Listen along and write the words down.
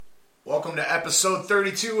Welcome to episode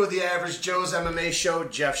 32 of the Average Joe's MMA Show.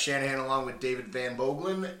 Jeff Shanahan along with David Van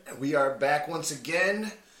Boegelen. We are back once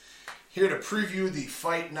again here to preview the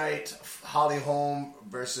Fight Night Holm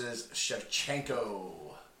versus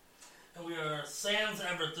Schevchenko. And we are sans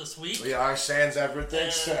Everett this week. We are sans Everett.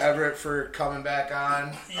 Thanks to Everett for coming back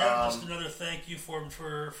on. Yeah, just another thank you for him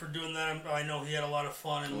for doing that. I know he had a lot of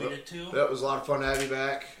fun and we did too. It was a lot of fun to have you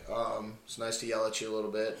back. It's nice to yell at you a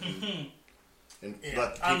little bit. And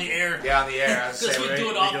on the air. Yeah, on the air. Because we do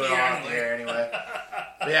it off the air anyway.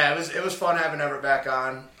 But yeah, it was fun having Everett back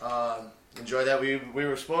on. Enjoy that. We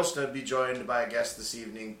were supposed to be joined by a guest this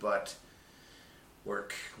evening, but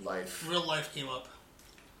work, life. Real life came up.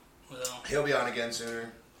 Well, he'll be on again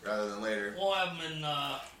sooner rather than later. We'll have him in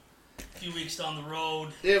a few weeks down the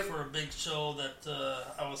road for a big show that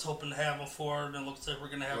I was hoping to have him for, and it looks like we're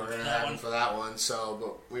going to have him for that one. So,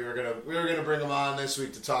 but we were gonna bring him on this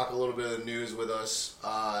week to talk a little bit of the news with us.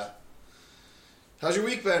 How's your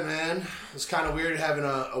week been, man? It was kind of weird having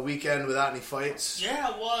a weekend without any fights.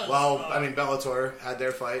 Yeah, it was. Well, Bellator had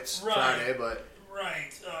their fights Friday, but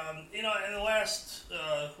right. In the last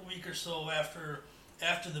week or so after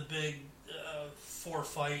the big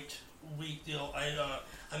 4-fight week deal,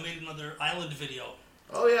 I made another Island video.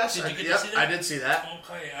 Oh, yes. Did you get to see that? I did see that.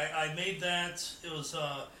 Okay, I made that. It was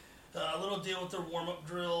a little deal with their warm-up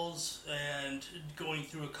drills and going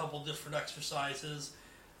through a couple different exercises.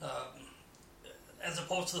 As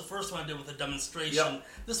opposed to the first one I did with a demonstration. Yep.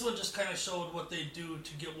 This one just kind of showed what they do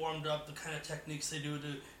to get warmed up, the kind of techniques they do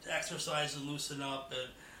to exercise and loosen up. And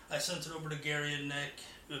I sent it over to Gary and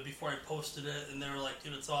Nick before I posted it, and they were like,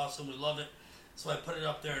 dude, it's awesome, we love it. So I put it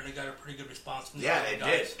up there, and they got a pretty good response from the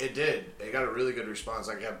guys. It did. They got a really good response.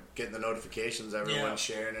 I kept getting the notifications, everyone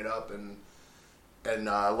sharing it up and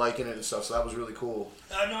liking it and stuff, so that was really cool.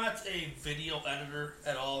 I'm not a video editor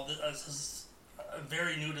at all. This is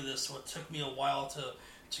very new to this, so it took me a while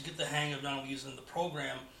to get the hang of not only using the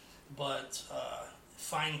program, but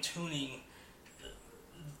fine-tuning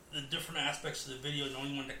the different aspects of the video,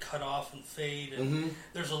 knowing when to cut off and fade. And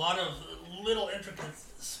there's a lot of little intricate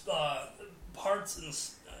parts and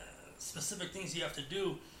specific things you have to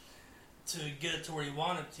do to get it to where you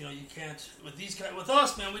want it. You can't with these guys. With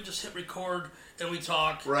us, man, we just hit record and we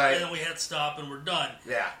talk, right, and then we hit stop and we're done.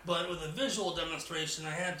 Yeah. But with a visual demonstration, I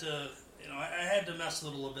had to mess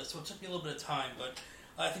with it a little bit, so it took me a little bit of time, but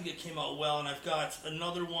I think it came out well, and I've got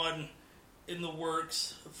another one in the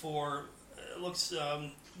works for, it looks,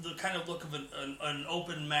 the kind of look of an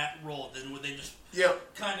open mat roll, then where they just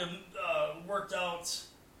kind of worked out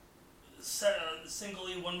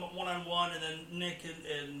singly, one-on-one, and then Nick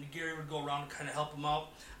and Gary would go around and kind of help them out.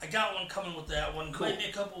 I got one coming with that one. Cool. Might be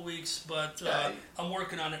a couple weeks, but I'm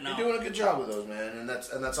working on it now. You're doing a good job with those, man, and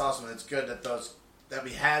that's awesome. It's good that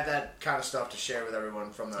we had that kind of stuff to share with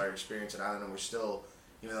everyone from our experience at Island, and we're still,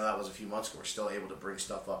 even though that was a few months ago, we're still able to bring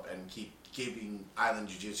stuff up and keep keeping Island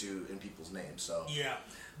Jiu-Jitsu in people's names. So yeah,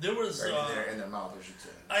 there was in their mouth, I should say.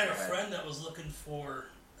 I had a friend that was looking for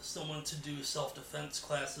someone to do self-defense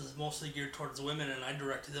classes, mostly geared towards women, and I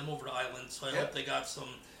directed them over to Island. So I hope they got some.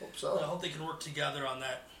 Hope so. I hope they can work together on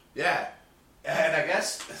that. Yeah, and I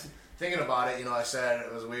guess. Thinking about it, I said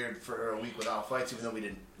it was weird for a week without fights, even though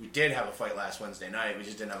we did have a fight last Wednesday night. We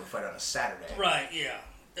just didn't have a fight on a Saturday. Right, yeah.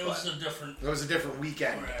 It was a different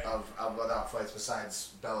weekend of without fights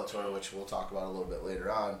besides Bellator, which we'll talk about a little bit later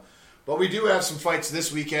on. But we do have some fights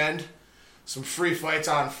this weekend. Some free fights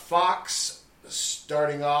on Fox.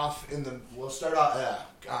 Starting off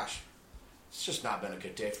gosh. It's just not been a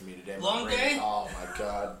good day for me today. Long day? Oh, my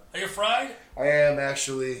God. Are you fried? I am,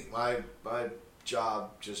 actually. My job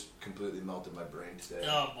just completely melted my brain today.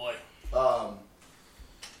 Oh boy.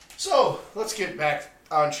 So let's get back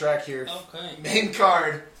on track here. Okay. Main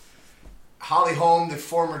card. Holm, the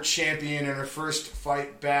former champion in her first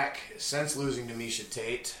fight back since losing to Miesha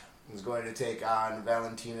Tate, is going to take on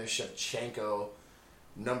Valentina Shevchenko,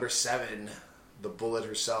 number 7, the Bullet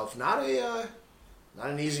herself. Not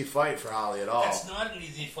an easy fight for Holly at all. It's not an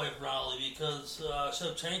easy fight for Holly because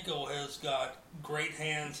Schevchenko has got great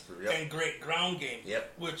hands and great ground game,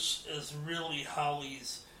 which is really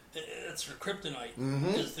Holly's. It's her kryptonite.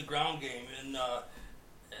 Is the ground game, and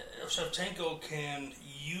Schevchenko can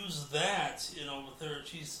use that. With her,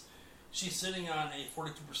 she's sitting on a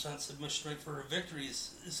 42% submission rate for her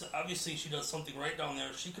victories. Obviously, she does something right down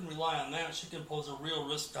there. She can rely on that. She can pose a real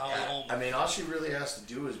risk to Holm. I mean, all she really has to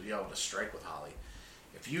do is be able to strike with Holly.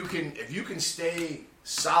 If you can stay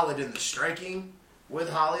solid in the striking with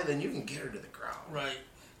Holly, then you can get her to the ground. Right.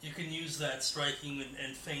 You can use that striking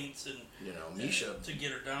and feints and Miesha to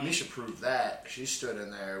get her down. Miesha proved that. She stood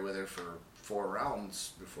in there with her for 4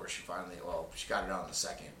 rounds before she finally. Well, she got it on the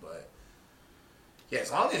second, but Yeah,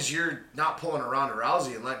 as long as you're not pulling a Ronda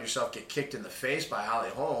Rousey and letting yourself get kicked in the face by Holly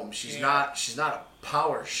Holm, she's not a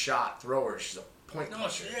power shot thrower. She's a point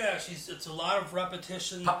puncher. It's a lot of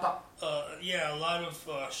repetition. Pop, pop. A lot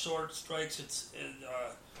of short strikes. It's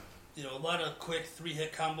a lot of quick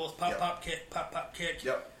 3-hit combos. Pop, pop, kick, pop, pop, kick.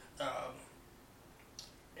 Yep.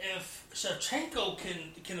 If Schevchenko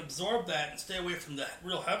can absorb that and stay away from the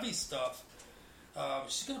real heavy stuff,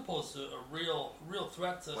 she's going to pose a real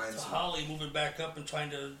threat to Holly moving back up and trying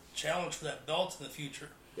to challenge for that belt in the future.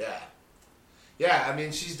 Yeah. Yeah, I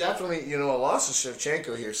mean, she's definitely, a loss of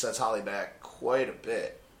Schevchenko here sets Holly back quite a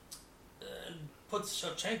bit. And puts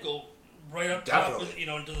Schevchenko right up top,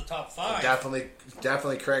 into the top 5.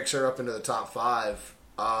 Definitely cranks her up into the top 5.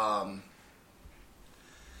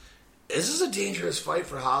 This is a dangerous fight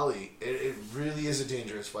for Holly. It really is a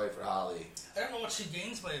dangerous fight for Holly. I don't know what she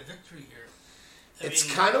gains by a victory here. It's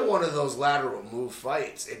kind of one of those lateral move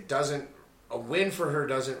fights. A win for her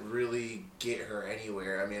doesn't really get her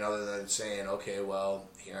anywhere. I mean, other than saying, okay, well,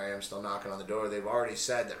 here I am still knocking on the door. They've already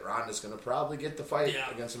said that Ronda's going to probably get the fight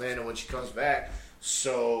against Amanda when she comes back.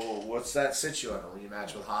 So what's that sit you on? A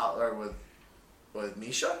rematch with Holly or with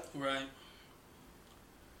Misha? Right.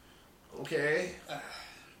 Okay.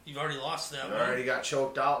 You've already lost that you one. Already got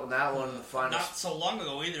choked out in that one. Not so long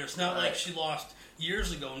ago either. It's not like she lost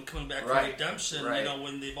years ago and coming back for redemption,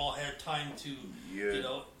 when they've all had time to,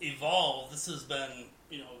 evolve. This has been,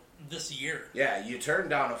 this year. Yeah, you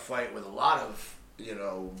turned down a fight with a lot of,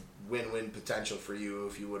 win-win potential for you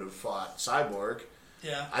if you would have fought Cyborg.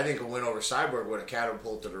 Yeah. I think a win over Cyborg would have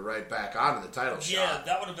catapulted her right back onto the title shot. Yeah,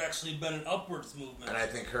 that would have actually been an upwards movement. And I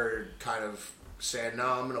think her kind of saying, no,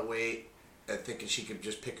 I'm going to wait, and thinking she could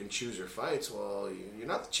just pick and choose her fights. Well, you're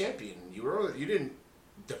not the champion. You didn't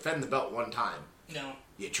defend the belt one time. No.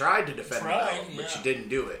 You tried to defend the belt, but you didn't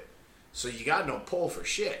do it. So you got no pull for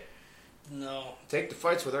shit. No. Take the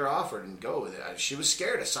fights with her offered and go with it. She was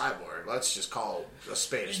scared of Cyborg. Let's just call a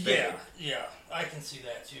spade a spade. Yeah. I can see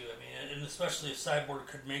that too. I mean, and especially if Cyborg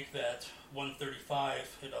could make that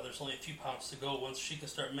 135, there's only a few pounds to go. Once she can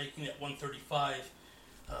start making that 135...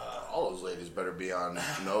 all those ladies better be on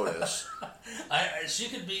notice. She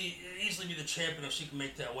could easily be the champion if she can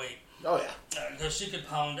make that weight. Oh, yeah. Because she could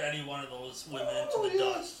pound any one of those women into the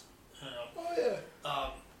dust. Oh, yeah.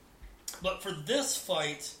 But for this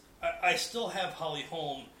fight, I still have Holly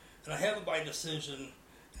Holm, and I have it by decision.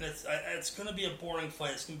 And it's going to be a boring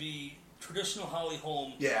fight. It's going to be traditional Holly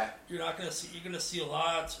Holm. Yeah. You're going to see a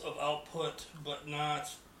lot of output, but not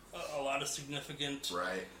a lot of significant.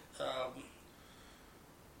 Right.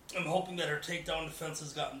 I'm hoping that her takedown defense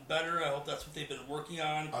has gotten better. I hope that's what they've been working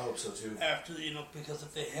on. I hope so too. After because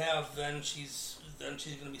if they have, then she's going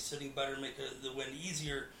to be sitting better and make the win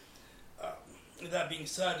easier. That being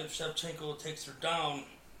said, if Schevchenko takes her down,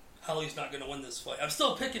 Holly's not going to win this fight. I'm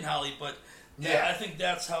still picking Holly, but I think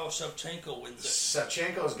that's how Schevchenko wins it.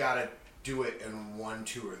 Shevchenko's got to do it in 1,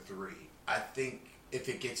 2, or 3. I think if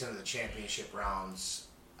it gets into the championship rounds,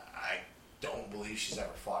 I don't believe she's ever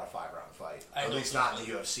fought a 5-round fight. At least not in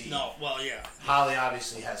the UFC. No, well, yeah. Holly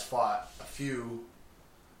obviously has fought a few.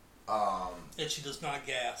 And she does not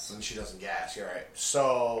gas. And she doesn't gas, you're right.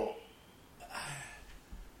 So,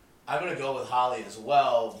 I'm going to go with Holly as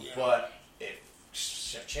well, but if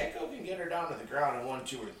Shevchenko can get her down to the ground in 1,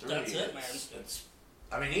 2, or 3, that's it, man.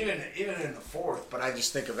 I mean, even in the 4th, but I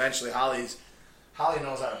just think eventually Holly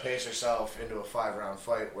knows how to pace herself into a 5-round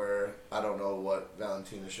fight where I don't know what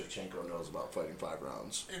Valentina Shevchenko knows about fighting 5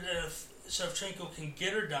 rounds. And if Shevchenko can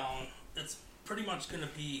get her down, it's pretty much going to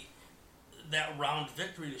be that round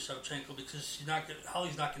victory to Shevchenko because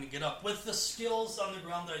Holly's not going to get up. With the skills on the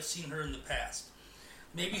ground that I've seen her in the past,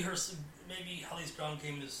 maybe Holly's ground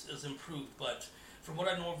game is improved, but from what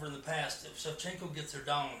I know of her in the past, if Shevchenko gets her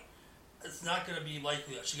down, it's not going to be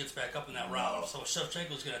likely that she gets back up in that round. So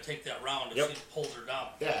Shevchenko's going to take that round if she pulls her down.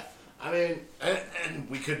 Yeah. I mean, and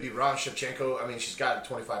we could be wrong. Shevchenko, I mean, she's got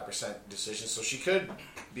a 25% decision, so she could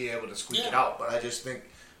be able to squeak it out. But I just think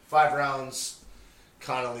 5 rounds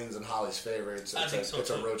kind of leans in Holly's favor. It's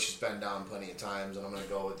a road she's been down plenty of times, and I'm going to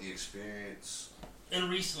go with the experience.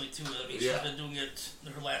 And recently, too. I mean, she's been doing it.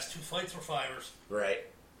 Her last 2 fights were 5ers. Right.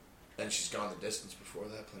 And she's gone the distance before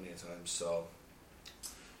that plenty of times, so...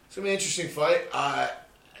 It's going to be an interesting fight. I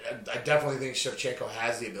definitely think Shevchenko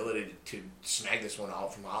has the ability to snag this one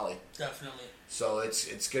out from Holly. Definitely. So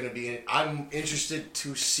it's going to be... I'm interested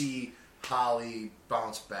to see Holly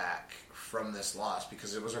bounce back from this loss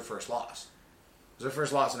because it was her first loss. It was her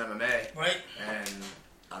first loss in MMA. Right. And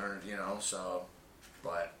I don't, so...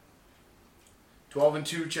 But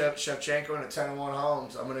 12-2 Shevchenko and a 10-1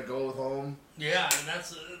 Holmes. I'm going to go with Holm. Yeah, and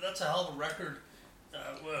that's a hell of a record.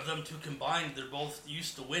 of them two combined, they're both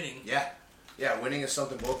used to winning. Yeah, winning is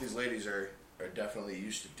something both these ladies are definitely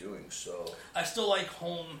used to doing. So I still like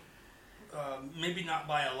Holm, maybe not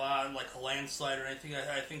by a lot, like a landslide or anything.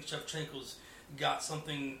 I think Schevchenko's got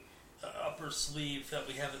something up her sleeve that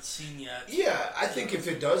we haven't seen yet. Yeah, I think if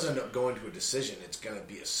it does end up going to a decision, it's going to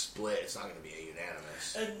be a split. It's not going to be a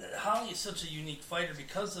unanimous. And Holly is such a unique fighter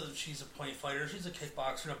because she's a point fighter. She's a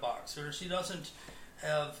kickboxer and a boxer. She doesn't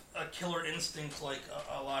have a killer instinct like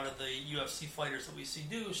a lot of the UFC fighters that we see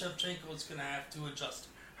do. Shevchenko is going to have to adjust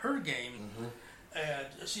her game, and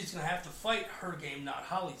she's going to have to fight her game, not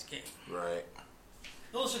Holly's game. Right.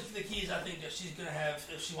 Those are the keys I think that she's going to have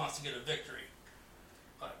if she wants to get a victory.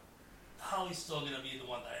 But Holly's still going to be the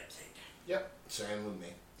one that I take. Yep, same with me.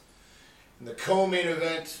 In the co-main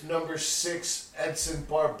event, number 6, Edson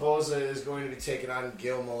Barboza is going to be taking on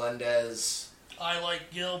Gil Melendez. I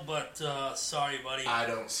like Gil, but sorry, buddy. I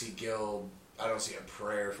don't see Gil. I don't see a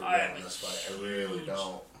prayer for Gil in this fight. I really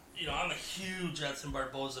don't. You know, I'm a huge Edson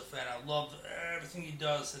Barboza fan. I love everything he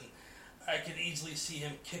does, and I can easily see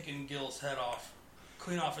him kicking Gil's head off,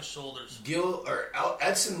 clean off his shoulders.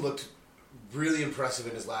 Edson looked really impressive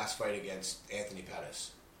in his last fight against Anthony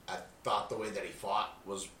Pettis. I thought the way that he fought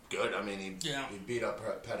was good. I mean, he beat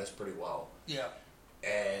up Pettis pretty well. Yeah.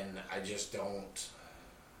 And I just don't.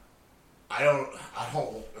 I don't.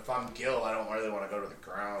 If I'm Gil, I don't really want to go to the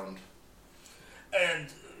ground. And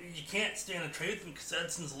you can't stand a trade with him because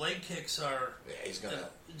Edson's leg kicks are. Yeah, he's gonna.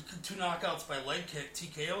 2 knockouts by leg kick,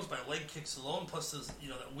 TKOs by leg kicks alone, plus his,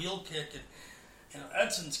 that wheel kick, and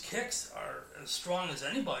Edson's kicks are as strong as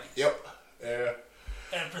anybody. Yep. Yeah.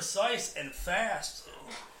 And precise and fast.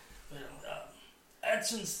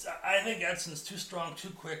 I think Edson's too strong,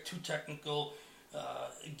 too quick, too technical.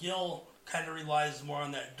 Gil kind of relies more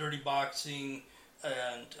on that dirty boxing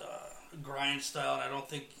and grind style, and I don't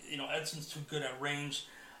think Edson's too good at range.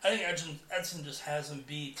 I think Edson just has him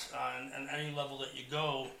beat on any level that you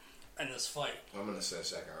go in this fight. I'm gonna say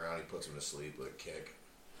second round he puts him to sleep with a kick.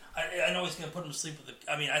 I know he's gonna put him to sleep with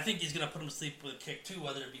I think he's gonna put him to sleep with a kick too,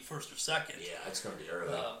 whether it be first or second. Yeah, it's gonna be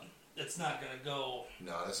early. It's not gonna go.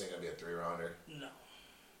 No, this ain't gonna be a 3-rounder. No.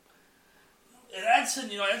 And Edson,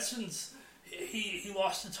 Edson's. He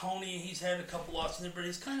lost to Tony. He's had a couple losses, but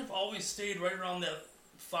he's kind of always stayed right around that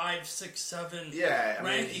 5, 6, 7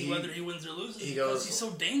 ranking, whether he wins or loses. Because he's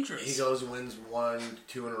so dangerous. He goes, wins 1,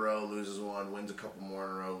 2 in a row, loses 1, wins a couple more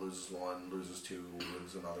in a row, loses 1, loses 2,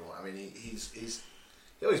 wins another one. I mean, he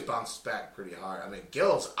always bounces back pretty hard. I mean,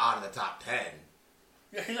 Gil's out of the top 10.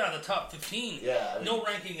 Yeah, he's out of the top 15. Yeah, I mean, no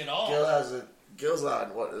ranking at all. Gil's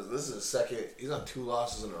on this is his second. He's on 2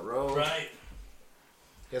 losses in a row. Right.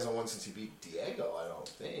 He hasn't won since he beat Diego, I don't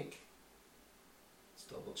think. Let's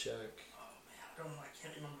double check. Oh, man, I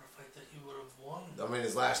can't remember a fight that he would have won. I mean,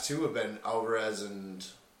 his last 2 have been Alvarez and...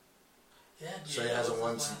 Yeah, Diego so he hasn't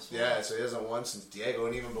won since... Yeah, so he hasn't won since Diego,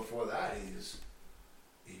 and even before that,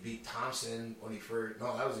 he beat Thompson when he first...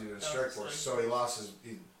 No, that was even a Strikeforce, so he lost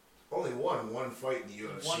he only won 1 fight in the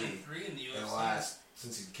UFC. 1 and 3 in the UFC. And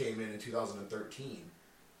since he came in 2013.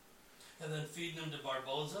 And then feeding him to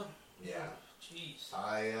Barboza? Yeah. Jeez.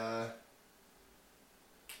 I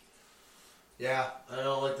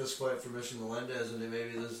don't like this fight for Mr. Melendez, and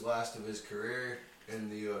maybe this is the last of his career in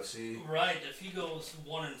the UFC. Right. If he goes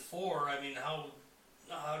 1 and 4, I mean, how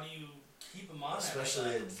do you keep him on?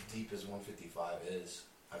 Especially as deep as 155 is.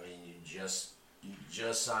 I mean, you just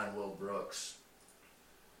signed Will Brooks.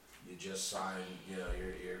 You just signed.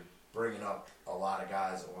 You're bringing up a lot of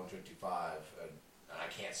guys at 155, and I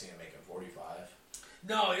can't see him making 45.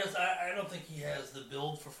 No, he doesn't. I don't think he has the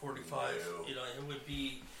build for 45. No. It would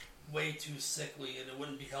be way too sickly, and it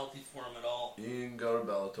wouldn't be healthy for him at all. You can go to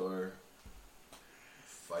Bellator,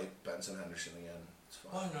 fight Benson Henderson again. It's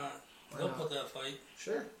fine. Why not? They'll put that fight.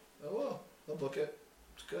 Sure, they will. They'll book it.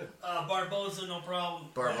 It's good. Barboza, no problem.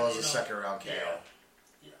 Barboza's second round KO.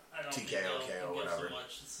 Yeah, I don't TKO, think KO, whatever. So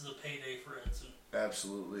much. This is a payday for Edson.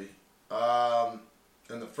 Absolutely.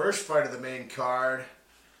 In the first fight of the main card,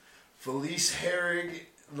 Felice Herrig,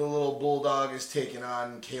 the little bulldog, is taking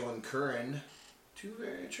on Kaylin Curran. 2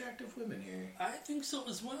 very attractive women here. I think so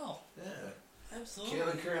as well. Yeah. Absolutely.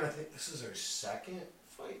 Kaylin Curran, I think this is her second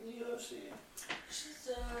fight in the UFC. She's,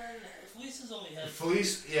 Felice has only had...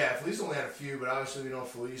 Felice only had a few, but obviously we know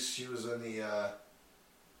Felice, she was in the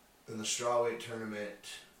strawweight tournament,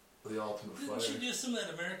 the Ultimate Fighter. Didn't she do some of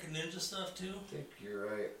that American Ninja stuff too? I think you're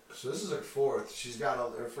right. So this is her 4th. She's got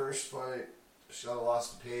her first fight. She got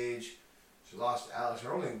lost to Paige. She lost to Alex.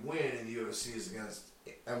 Her only win in the UFC is against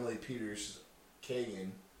Emily Peters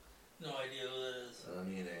Kagan. No idea who that is. I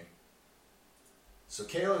don't either. So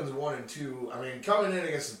Kaylin's 1-2. I mean, coming in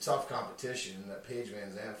against some tough competition in that Paige Van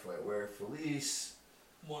Zandt fight, where Felice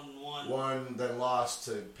 1-1. won, then lost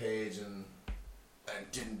to Paige, and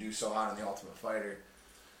didn't do so hot in the Ultimate Fighter.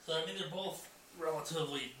 So I mean, they're both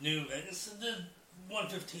relatively new, and the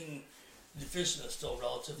 115 division is still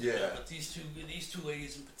relatively new. But these two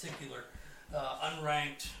ladies in particular,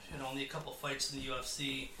 unranked, only a couple fights in the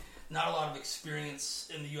UFC. Not a lot of experience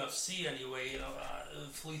in the UFC anyway.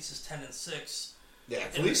 Felice is 10-6. Yeah,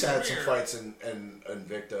 Felice had some fights in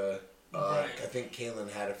Invicta. Right. I think Kaylin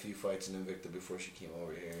had a few fights in Invicta before she came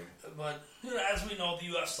over here. But as we know, the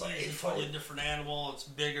UFC is a totally different animal. It's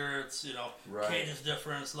bigger. It's cage is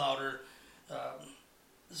different. It's louder.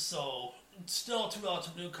 So still two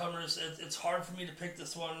relative newcomers. It's hard for me to pick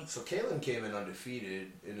this one. So Kaylin came in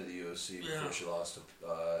undefeated into the UFC before she lost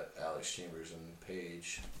to Alex Chambers and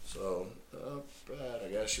Paige. So bad. I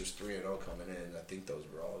guess she was 3-0 coming in. I think those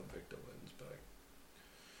were all Invicta wins, but.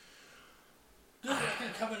 Good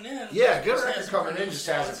record coming in. Yeah, good record coming in. Just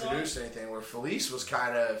hasn't produced anything. Where Felice was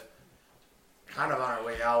kind of on her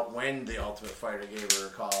way out when the Ultimate Fighter gave her a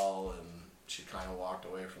call, and she kind of walked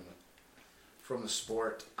away from the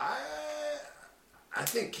sport. I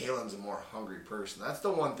think Kaylin's a more hungry person. That's the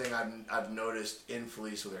one thing I've noticed in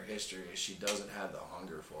Felice with her history is she doesn't have the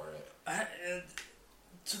hunger for it.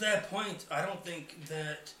 To that point, I don't think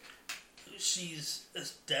that she's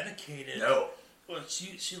as dedicated. No. Well,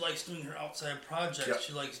 she likes doing her outside projects. Yep.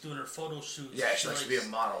 She likes doing her photo shoots. Yeah, she likes to be a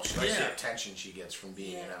model. She likes the attention she gets from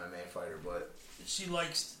being an MMA fighter. But she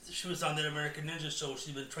was on that American Ninja show.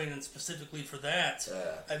 She's been training specifically for that.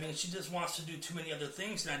 I mean, she just wants to do too many other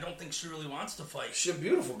things, and I don't think she really wants to fight. She's a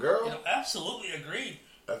beautiful girl. Absolutely agreed.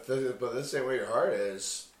 But this ain't where your heart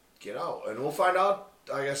is. Get out, and we'll find out.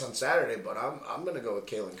 I guess on Saturday, but I'm going to go with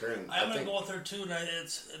Kaylin Curran. I'm going to go with her too,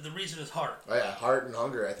 and the reason is heart. Oh yeah, heart and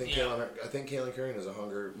hunger. I think Kaylin Curran is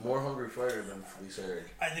more hungry fighter than Felice Herrig.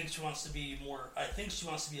 I think she wants to be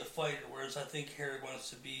a fighter, whereas I think Herrig wants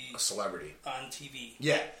to be a celebrity on TV.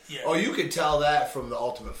 Yeah. Oh, you could tell that from the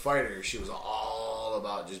Ultimate Fighter. She was all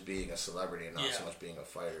about just being a celebrity and not so much being a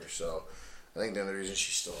fighter. So I think the only reason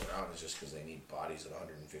she's still around is just because they need bodies at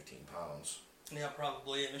 115 pounds. Yeah,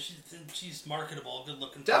 probably. I mean, she's marketable,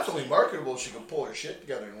 good-looking. Definitely marketable. She could pull her shit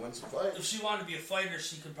together and win some fights. If she wanted to be a fighter,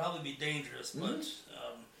 she could probably be dangerous, but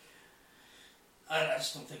I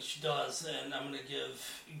just don't think she does. And I'm going to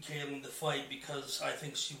give Kaylin the fight because I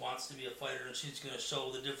think she wants to be a fighter, and she's going to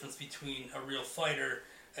show the difference between a real fighter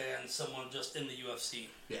and someone just in the UFC.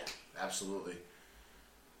 Yeah, absolutely.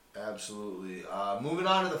 Absolutely. Moving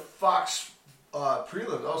on to the Fox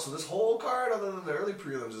prelims. Oh, so this whole card, other than the early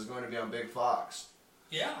prelims, is going to be on Big Fox.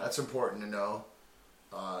 Yeah. That's important to know.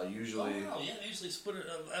 Usually... Oh, yeah, they usually split it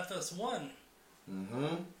FS1.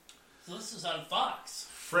 Mm-hmm. So this is on Fox.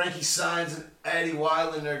 Frankie Saenz and Eddie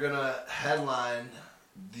Wineland are going to headline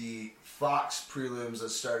the Fox prelims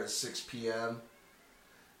that start at 6 p.m.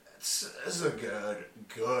 This is a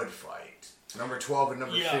good fight. Number 12 and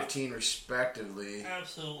number 15, respectively.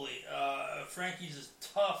 Absolutely. Frankie's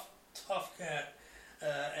a tough cat,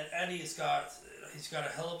 and Eddie's got a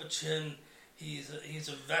hell of a chin. He's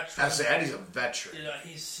a veteran. I say Eddie's a veteran.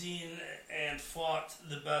 He's seen and fought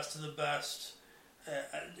the best of the best.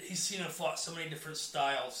 He's seen and fought so many different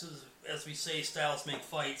styles. As we say, styles make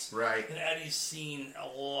fights. Right. And Eddie's seen a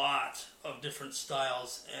lot of different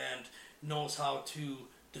styles and knows how to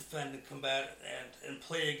defend and combat and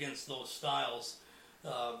play against those styles.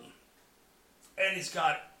 And he's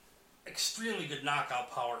got extremely good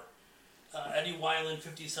knockout power. Eddie Wineland,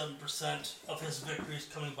 57% of his victories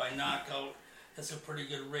coming by knockout. That's a pretty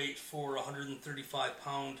good rate for a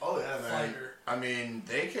 135-pound fighter. Man. I mean,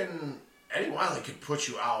 Eddie Wineland could put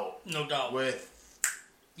you out. No doubt.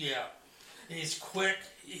 Yeah. He's quick.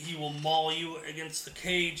 He will maul you against the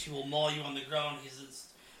cage. He will maul you on the ground.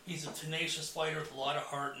 He's a tenacious fighter with a lot of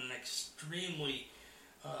heart and an extremely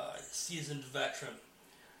seasoned veteran.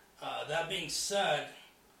 That being said,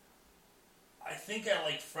 I think I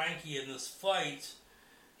like Frankie in this fight.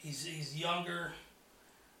 He's younger.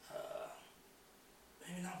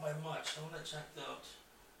 Maybe not by much. I want to check out.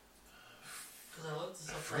 Because I looked this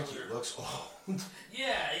up Frankie earlier. looks old.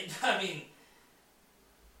 Yeah, I mean...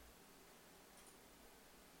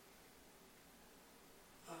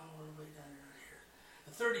 we're way down here.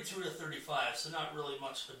 32 to 35, so not really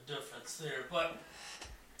much of a difference there. But...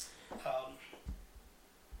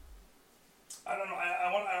 I don't know.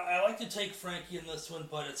 I like to take Frankie in this one,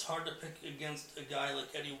 but it's hard to pick against a guy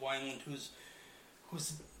like Eddie Wineland, who's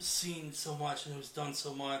seen so much and who's done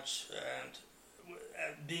so much, and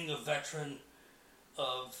being a veteran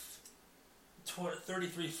of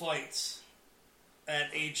 33 fights at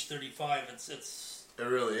age 35, it's It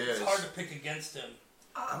really is. It's hard to pick against him.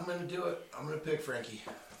 I'm going to do it. I'm going to pick Frankie.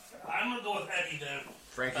 I'm going to go with Eddie then.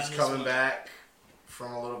 Frankie's coming back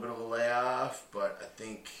from a little bit of a layoff, but I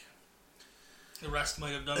think the rest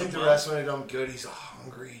might have done the rest might have done good. He's a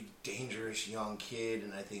hungry, dangerous young kid,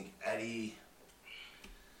 and I think Eddie's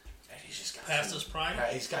just got past his prime.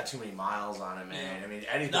 He's got too many miles on him, man. Yeah. I mean,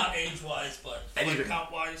 Eddie's not age-wise, but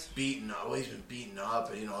count-wise. Beaten up. Well, he's been beaten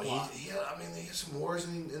up. You know, he had some wars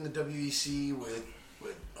in the WEC with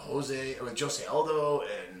Jose Aldo,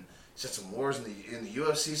 and he's had some wars in the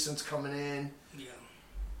UFC since coming in. Yeah.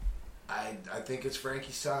 I think it's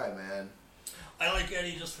Frankie's time, man. I like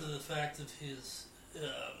Eddie just for the fact of his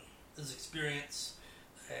experience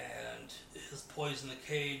and his poise in the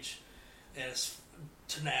cage and his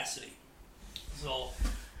tenacity. So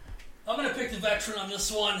I'm going to pick the veteran on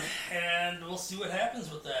this one, and we'll see what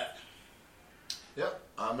happens with that. Yep,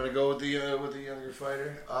 I'm going to go with the younger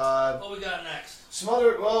fighter. What we got next?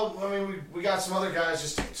 We got some other guys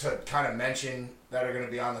just to kind of mention that are going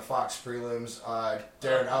to be on the Fox prelims.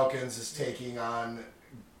 Darren Elkins is taking on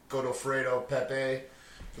Godofredo Pepe.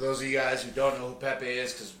 For those of you guys who don't know who Pepe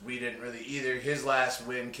is, because we didn't really either, his last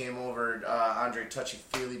win came over Andre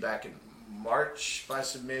Touchy-Feely back in March by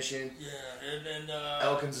submission. Yeah, and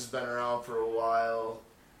Elkins has been around for a while.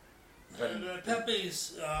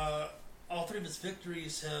 Pepe's all three of his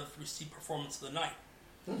victories have received Performance of the Night.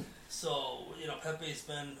 So, Pepe's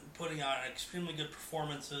been putting on extremely good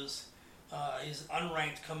performances. He's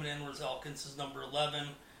unranked coming in, whereas Elkins is number 11,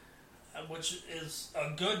 which is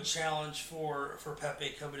a good challenge for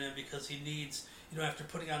Pepe coming in because he needs, after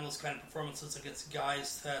putting on those kind of performances against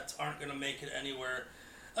guys that aren't going to make it anywhere,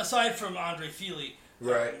 aside from Andre Feely.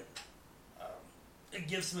 Right. It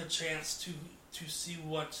gives him a chance to see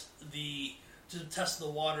to test the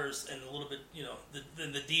waters and a little bit,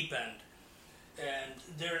 in the deep end. And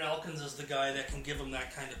Darren Elkins is the guy that can give him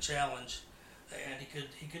that kind of challenge, and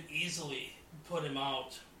he could easily put him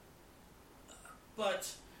out. But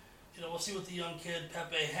we'll see what the young kid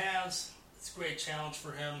Pepe has. It's a great challenge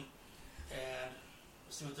for him, and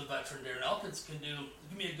we'll see what the veteran Darren Elkins can do.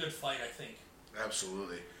 It's gonna be a good fight, I think.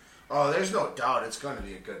 Absolutely. Oh, there's no doubt it's going to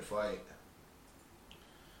be a good fight.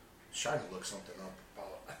 Trying to look something up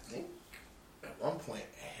about. I think at one point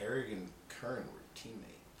Harrigan and Kern were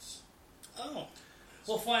teammates. Oh,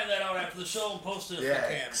 we'll find that out after the show and post it if we can.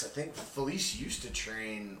 Yeah, because I think Felice used to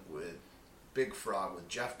train with Big Frog with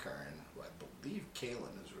Jeff Kern, who I believe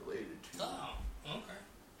Kalen is related to. Oh, okay.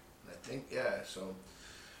 I think so.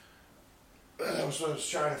 I was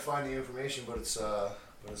trying to find the information, but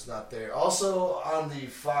it's not there. Also on the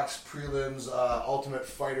Fox prelims, Ultimate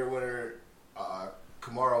Fighter winner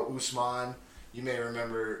Kamaru Usman. You may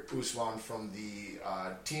remember Usman from the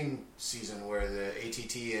team season where the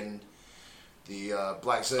ATT and the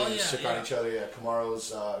Black Zillions took on each other. Yeah, Kamaru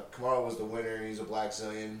was the winner. He's a Black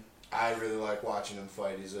Zillion. I really like watching him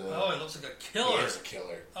fight. He looks like a killer. He is a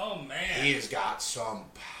killer. Oh, man. He has got some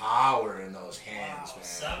power in those hands,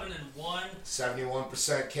 man. 7-1.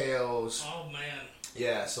 71% KOs. Oh, man.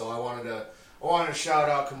 Yeah, so I wanted to shout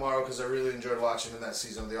out Kamaru because I really enjoyed watching him that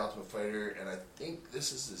season of The Ultimate Fighter, and I think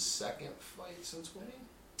this is his second fight since winning.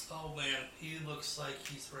 Oh, man. He looks like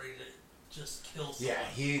he's ready to just kill someone. Yeah,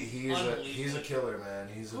 he's a killer, man.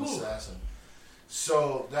 He's an assassin.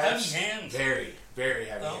 So that's heavy hands. Very, very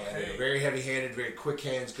heavy-handed. Okay. Very heavy-handed, very quick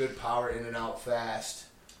hands, good power, in and out fast.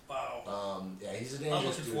 Wow. He's a dangerous dude. I'm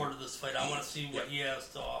looking forward to this fight. I want to see what he has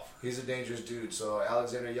to offer. He's a dangerous dude. So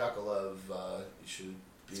Alexander Yakovlev, should be...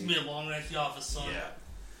 It's going to be a long night at the office, son. Yeah.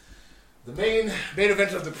 The main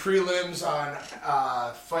event of the prelims on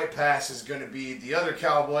Fight Pass is going to be the other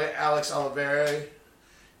cowboy, Alex Oliveira,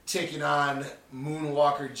 taking on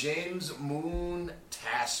Moonwalker James Moon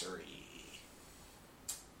Tassery.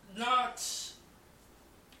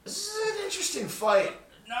 This is an interesting fight.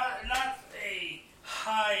 Not a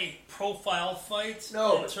high-profile fight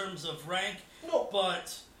in terms of rank,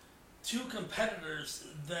 but two competitors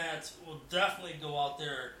that will definitely go out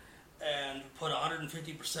there and put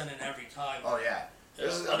 150% in every time. Oh yeah,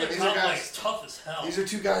 these are guys tough as hell. These are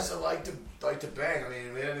two guys that like to bang. I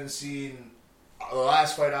mean, we haven't seen the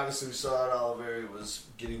last fight. Obviously, we saw that Oliveira was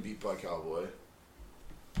getting beat by Cowboy,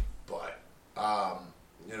 but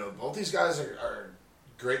both these guys are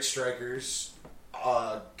great strikers.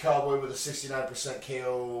 Cowboy with a 69%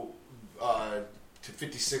 KO to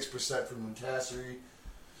 56% from Muntasiri.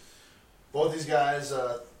 Both these guys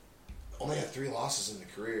only have 3 losses in the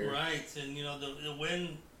career. Right, and the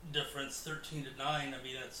win difference 13-9. I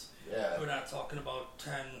mean, we're not talking about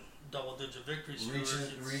 10 double-digit victories.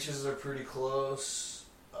 Reaches are pretty close.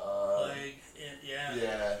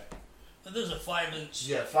 Yeah. But there's a 5-inch.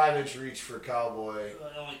 Yeah, 5-inch reach for Cowboy.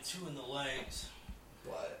 Only 2 in the legs.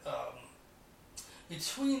 But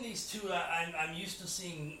between these two, I'm used to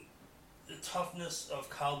seeing the toughness of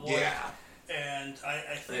Cowboy. yeah, And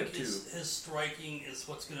I think his striking is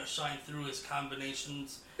what's going to shine through his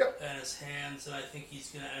combinations and his hands, and I think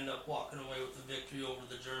he's going to end up walking away with the victory over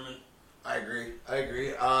the German. I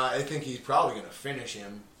agree. I think he's probably going to finish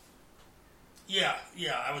him. Yeah,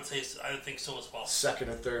 I would think so as well. Second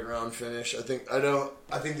or third round finish. I think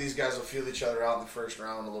these guys will feel each other out in the first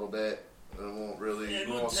round a little bit. And it won't really see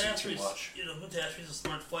too much. Mutashi's a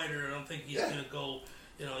smart fighter. I don't think he's going to go.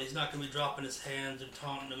 He's not going to be dropping his hands and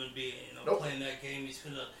taunting them and be playing that game. He's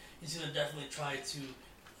going to definitely try to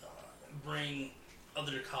bring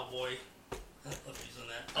other Cowboy. I love using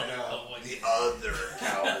that. Cowboy. The other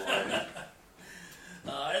Cowboy.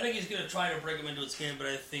 I think he's going to try to break him into his game, but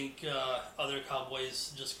I think other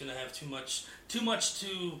Cowboy's just going to have too much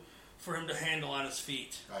for him to handle on his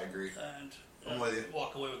feet. I agree. And I'm with you.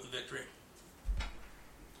 Walk away with the victory.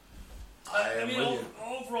 I mean,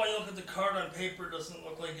 overall, you look at the card on paper, it doesn't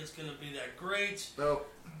look like it's going to be that great. Nope.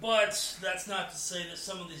 But that's not to say that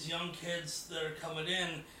some of these young kids that are coming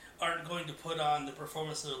in aren't going to put on the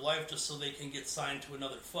performance of their life just so they can get signed to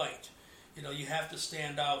another fight. You have to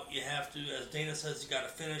stand out. You have to, as Dana says, you got to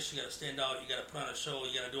finish. You got to stand out. You got to put on a show.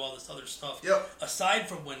 You got to do all this other stuff. Yep. Aside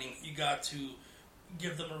from winning, you got to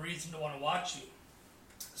give them a reason to want to watch you.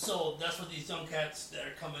 So that's what these young cats that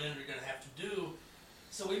are coming in are going to have to do.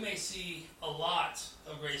 So we may see a lot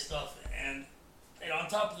of great stuff. And on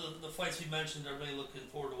top of the fights we mentioned, I'm really looking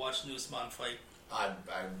forward to watching the Usman fight. I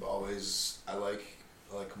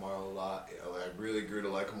like Kamaru a lot. I really grew to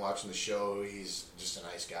like him watching the show. He's just a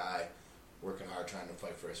nice guy, working hard, trying to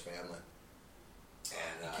fight for his family.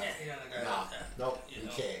 And you can't hate on a guy like that. Nope, you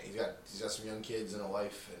can't. He's got some young kids and a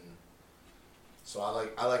wife, and so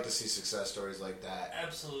I like to see success stories like that.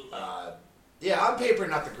 Absolutely. Yeah, on paper,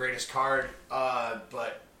 not the greatest card,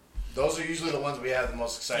 but those are usually the ones we have the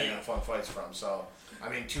most exciting and fun fights from. So,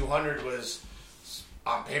 200 was,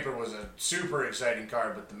 on paper, was a super exciting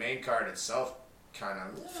card, but the main card itself kind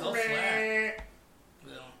of fell flat.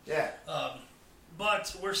 Yeah.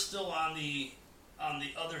 But we're still on the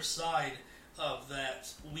other side of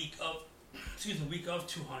that week of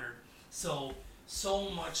 200.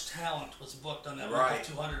 So much talent was booked on that week of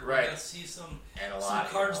 200. We're going to see some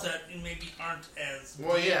cards that maybe aren't as...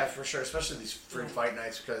 Well, yeah, for sure. Especially these free fight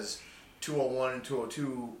nights because 201 and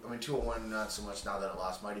 202... 201 not so much now that it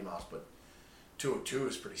lost Mighty Mouse, but 202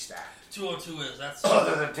 is pretty stacked. 202 is. That's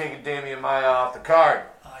other than taking Damian Maia off the card.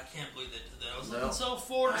 I can't believe they did that. I was looking so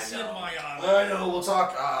forward to seeing Maia on. I know. We'll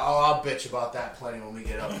talk... I'll bitch about that plenty when we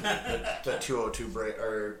get up to the 202 break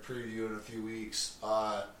or preview in a few weeks.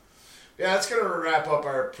 Yeah, that's going to wrap up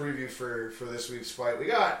our preview for this week's fight. We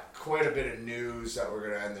got quite a bit of news that we're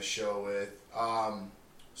going to end the show with.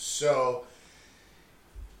 So,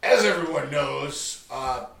 as everyone knows,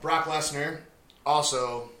 Brock Lesnar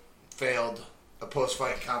also failed a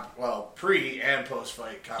post-fight, pre- and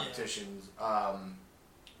post-fight competitions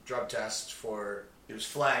drug test for... It was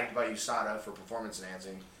flagged by USADA for performance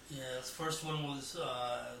enhancing. Yeah, his first one was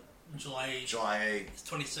July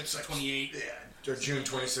 26th or 28th. Yeah. Or June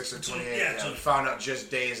 26th or 28th. Yeah, we found out just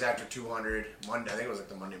days after 200. Monday, I think it was like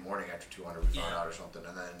the Monday morning after 200 we found out or something.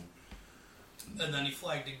 And then he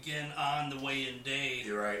flagged again on the weigh-in day.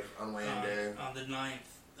 You're right, on weigh-in day. On the 9th.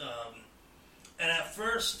 And at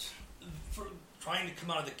first, trying to come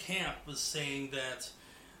out of the camp was saying that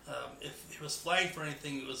if it was flagged for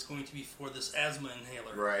anything, it was going to be for this asthma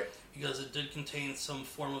inhaler. Right. Because it did contain some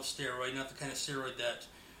form of steroid, not the kind of steroid that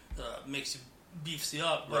beefs you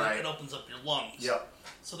up, but it opens up your lungs. Yep.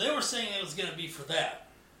 So they were saying it was going to be for that.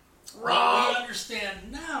 Wrong. What we understand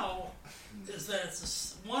now is that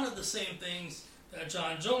it's one of the same things that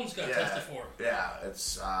John Jones got tested for. Yeah,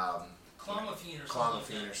 it's clomiphene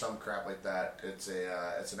or some crap like that. It's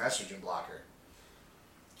an estrogen blocker.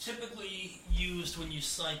 Typically used when you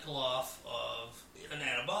cycle off of an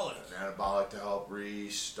anabolic. An anabolic to help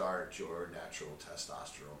restart your natural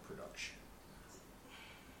testosterone production.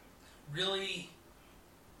 Really,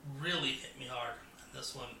 really hit me hard on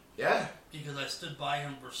this one. Yeah. Because I stood by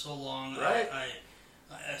him for so long. Right.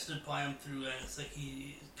 I stood by him through, it's like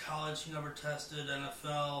college he never tested,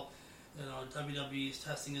 NFL, WWE's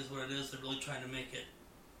testing is what it is. They're really trying to make it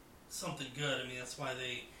something good. That's why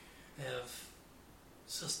they have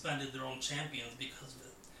suspended their own champions because of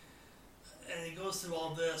it. And he goes through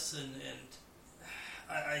all this, and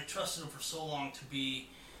I trusted him for so long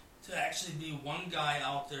to actually be one guy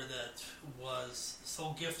out there that was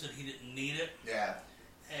so gifted he didn't need it. Yeah.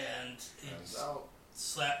 And he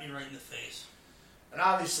slapped me right in the face. And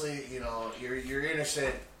obviously, you know, you're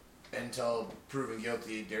innocent until proven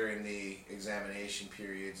guilty during the examination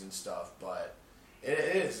periods and stuff, but it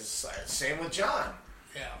is. It's same with John.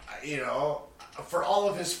 Yeah. You know, for all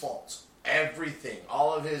of his faults, everything,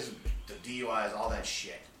 all of his DUIs, all that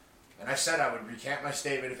shit. And I said I would recant my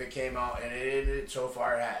statement if it came out, and it so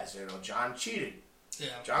far it has. You know, John cheated. Yeah.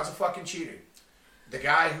 John's a fucking cheater. The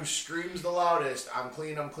guy who screams the loudest, I'm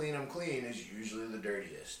clean, I'm clean, I'm clean, is usually the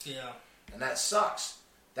dirtiest. Yeah. And that sucks.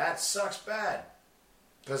 That sucks bad.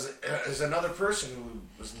 Because as another person who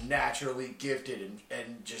was naturally gifted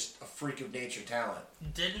and just a freak of nature talent.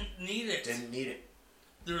 Didn't need it. Didn't need it.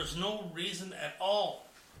 There was no reason at all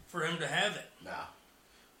for him to have it. Nah.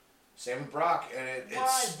 Same with Brock. And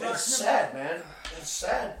it's sad, man. It's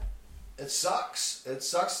sad. It sucks. It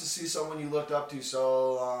sucks to see someone you looked up to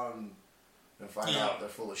so long and find out they're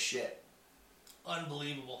full of shit.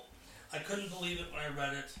 Unbelievable. I couldn't believe it when I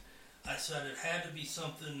read it. I said it had to be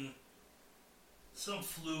something, some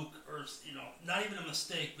fluke, or, you know, not even a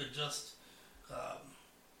mistake, but just,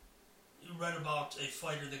 you read about a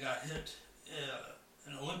fighter that got hit,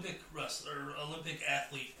 an Olympic wrestler, Olympic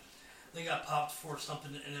athlete. They got popped for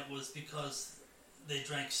something, and it was because they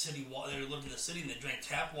drank city water. They lived in the city, and they drank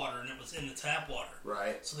tap water, and it was in the tap water.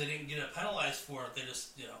 Right. So they didn't get penalized for it. They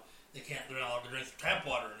just, you know, they're not allowed to drink tap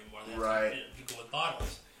water anymore. They have to go with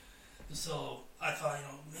bottles. So I thought, you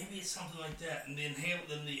know, maybe it's something like that. And then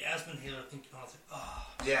the asthma inhaler, I think, you know, I was like, oh.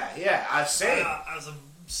 Yeah, I say. I was a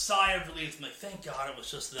sigh of relief. I'm like, thank God it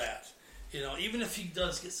was just that. You know, even if he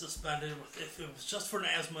does get suspended, if it was just for an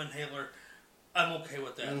asthma inhaler, I'm okay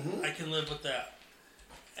with that. Mm-hmm. I can live with that.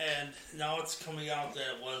 And now it's coming out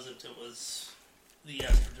that it wasn't. It was the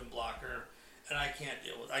estrogen blocker, and I can't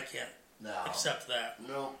accept that.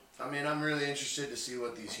 No. I mean, I'm really interested to see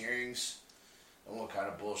what these hearings and what kind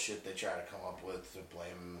of bullshit they try to come up with to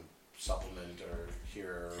blame supplement or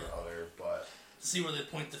here or other, but... See where they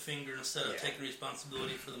point the finger instead of taking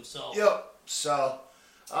responsibility for themselves. Yep. So,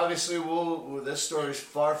 obviously, this story's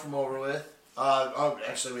far from over with.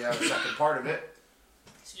 Actually, we have a second part of it.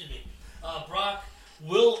 Excuse me. Brock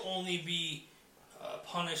will only be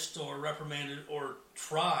punished or reprimanded or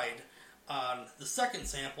tried on the second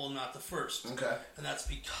sample, not the first. Okay. And that's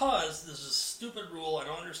because this is a stupid rule. I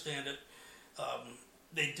don't understand it.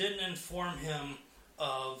 They didn't inform him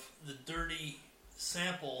of the dirty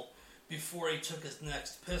sample before he took his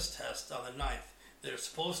next piss test on the 9th. They're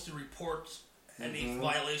supposed to report any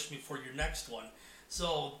violation before your next one.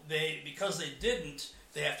 So because they didn't,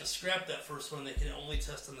 they have to scrap that first one. They can only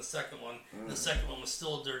test on the second one. The second one was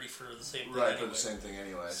still dirty for the same thing. Right, for the same thing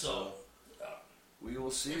anyway. So we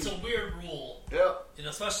will see. It's a weird rule. Yep. You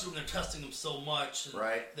know, especially when they're testing them so much.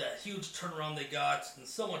 Right. That huge turnaround they got, and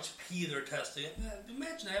so much pee they're testing.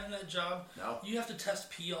 Imagine having that job. No. You have to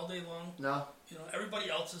test pee all day long. No. You know,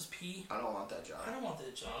 everybody else's pee. I don't want that job. I don't want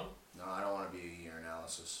that job. No, I don't want to be a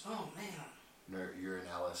urinalysis. Oh, man.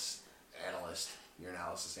 Urinalysis analyst.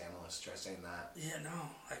 Urinalysis analyst. Try saying that. Yeah, no,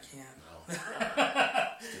 I can't. No.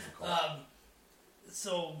 It's difficult.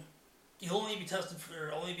 So, he'll only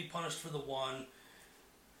be punished for the one.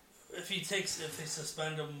 If they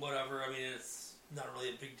suspend him, whatever, I mean, it's not really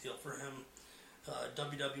a big deal for him.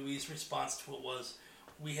 WWE's response to it was,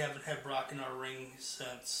 we haven't had Brock in our ring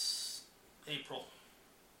since April.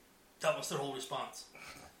 That was their whole response.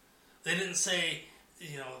 They didn't say,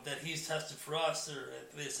 you know, that he's tested for us, or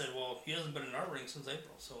they said, well, he hasn't been in our ring since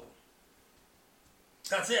April, so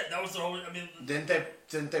that's it. That was their whole, I mean... Didn't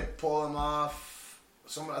they pull him off?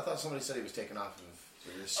 I thought somebody said he was taken off of...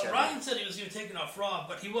 Ryan said he was going to be taken off Raw,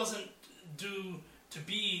 but he wasn't due to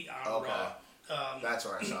be on Raw. That's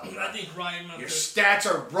where I saw it. I think Ryan meant your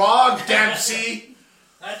stats are wrong, Dempsey!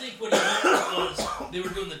 I think what he meant was they were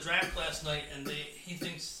doing the draft last night, and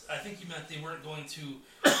I think he meant they weren't going to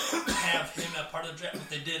have him at part of the draft, but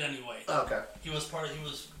they did anyway. Okay. He was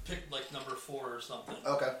picked like number 4 or something.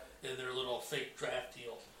 Okay. In their little fake draft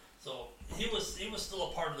deal. So he was still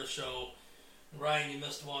a part of the show. Ryan, you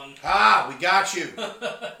missed one. We got you.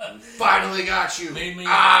 We finally got you. Maybe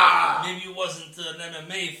it wasn't an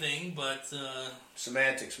MMA thing, but...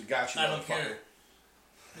 semantics, we got you, I don't care.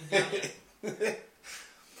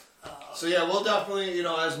 So yeah, we'll definitely, you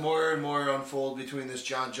know, as more and more unfold between this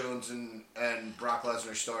John Jones and Brock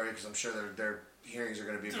Lesnar story, because I'm sure their hearings are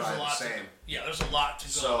going to be probably the same. There's a lot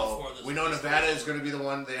to go before this. We know Nevada is going to be the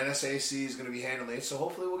one, the NSAC is going to be handling it, so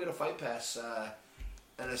hopefully we'll get a Fight Pass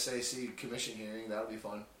NSAC commission hearing. That'll be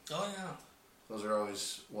fun. Oh, yeah. Those are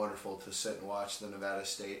always wonderful to sit and watch the Nevada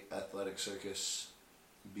State Athletic Circus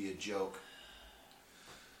be a joke.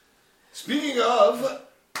 Speaking of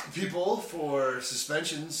people for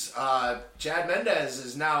suspensions. Chad Mendes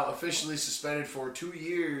is now officially suspended for 2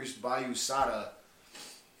 years by USADA.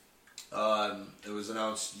 It was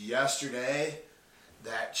announced yesterday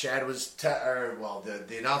that Chad was,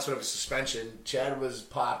 the announcement of his suspension, Chad was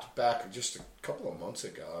popped back just a couple of months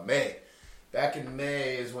ago. May. Back in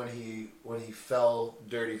May is when he fell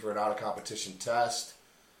dirty for an out-of-competition test.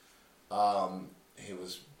 He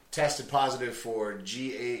was tested positive for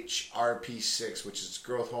GHRP6, which is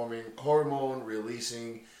growth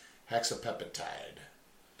hormone-releasing hexapeptide.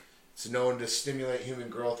 It's known to stimulate human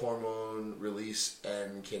growth hormone release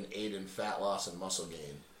and can aid in fat loss and muscle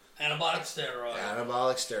gain. Anabolic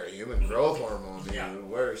steroid. Human growth hormone, even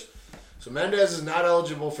worse. So Mendes is not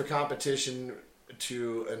eligible for competition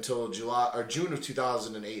until June of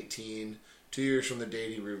 2018, 2 years from the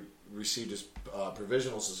date he received his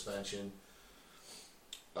provisional suspension.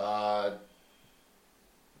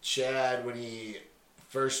 Chad, when he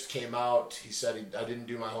first came out, he said, I didn't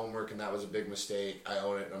do my homework and that was a big mistake. I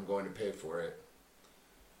own it and I'm going to pay for it.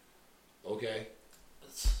 Okay.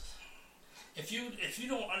 If you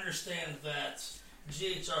don't understand that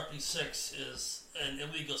GHRP6 is an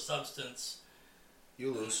illegal substance,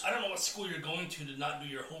 you lose. I don't know what school you're going to not do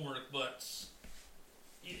your homework, but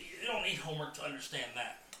you don't need homework to understand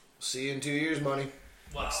that. See you in 2 years, money.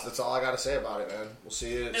 Wow. That's all I got to say about it, man. We'll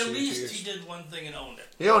see you. At least he did one thing and owned it.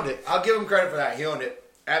 He owned it. I'll give him credit for that. He owned it.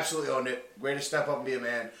 Absolutely owned it. Way to step up and be a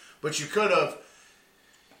man. But you could have.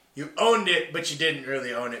 You owned it, but you didn't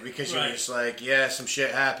really own it because you're just like, yeah, some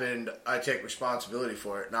shit happened. I take responsibility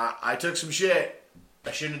for it. Nah, I took some shit.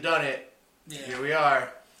 I shouldn't have done it. Yeah. Here we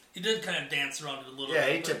are. He did kind of dance around it a little bit. Yeah,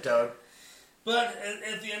 he tiptoed. But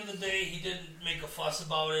at the end of the day, he didn't make a fuss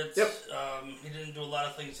about it. Yep. He didn't do a lot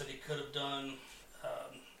of things that he could have done.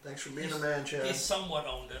 Thanks for being a man, Chad. He somewhat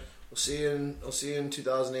owned it. We'll see you in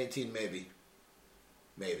 2018, maybe.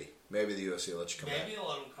 Maybe the UFC will let you come back. Maybe they'll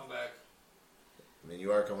let him come back. I mean,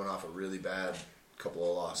 you are coming off a really bad couple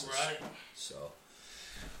of losses. Right. So,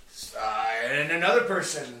 and another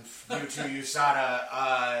person due to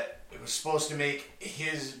USADA, it was supposed to make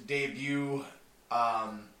his debut.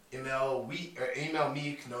 Emil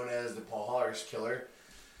Meek, known as the Paul Hollers Killer,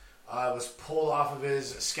 was pulled off of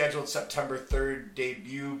his scheduled September 3rd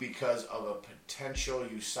debut because of a potential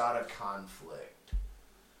USADA conflict.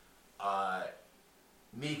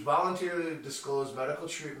 Meek voluntarily disclosed medical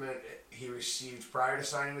treatment he received prior to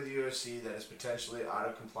signing with the UFC that is potentially out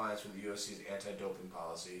of compliance with the UFC's anti-doping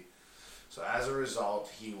policy. So as a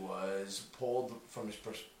result, he was pulled from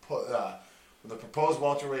the proposed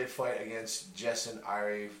welterweight fight against Jason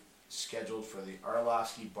Ire, scheduled for the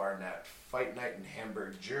Arlovsky-Barnett Fight Night in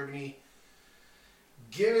Hamburg, Germany.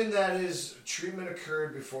 Given that his treatment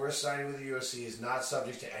occurred before his signing with the UFC, he is not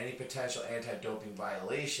subject to any potential anti-doping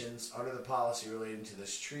violations under the policy relating to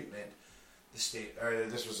this treatment. This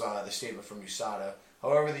was the statement from USADA.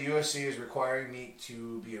 However, the UFC is requiring Meek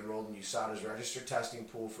to be enrolled in USADA's registered testing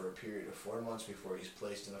pool for a period of 4 months before he's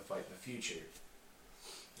placed in a fight in the future.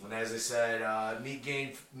 And as I said, Meek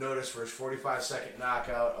gained notice for his 45-second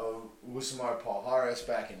knockout of Usamar Palhares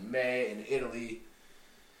back in May in Italy.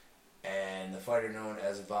 And the fighter known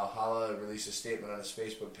as Valhalla released a statement on his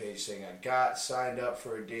Facebook page saying, I got signed up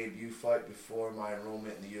for a debut fight before my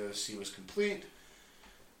enrollment in the UFC was complete.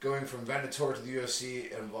 Going from Venator to the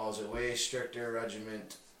UFC involves a way stricter regimen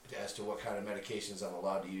as to what kind of medications I'm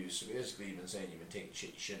allowed to use. So basically you've been saying you've been taking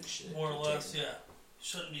shit you shouldn't. More or less, yeah.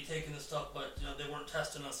 Shouldn't be taking this stuff, but they weren't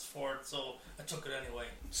testing us for it, so I took it anyway.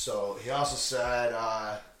 So he also said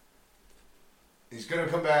he's going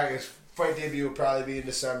to come back. His fight debut will probably be in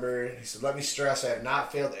December. He said, let me stress, I have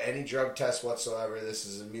not failed any drug tests whatsoever. This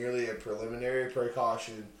is merely a preliminary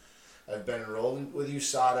precaution. I've been enrolled with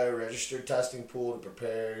USADA, registered testing pool to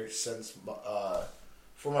prepare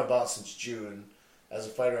for my bout since June. As a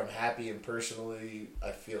fighter, I'm happy and personally I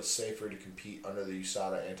feel safer to compete under the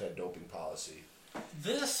USADA anti-doping policy.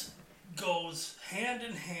 This goes hand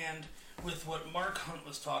in hand with what Mark Hunt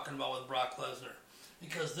was talking about with Brock Lesnar.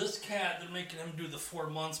 Because this cat, they're making him do the 4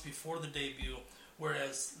 months before the debut,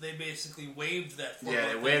 whereas they basically waived that 4 months.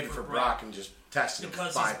 Yeah, they waived it for Brock and just tested him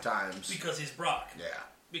 5 times. Because he's Brock. Yeah.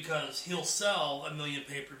 Because he'll sell 1 million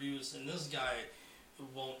pay-per-views, and this guy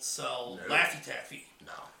won't sell Laffy Taffy.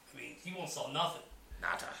 No. I mean, he won't sell nothing.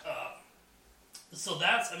 Nada. So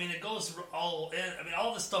that's, it goes all in.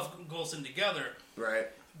 All this stuff goes in together. Right.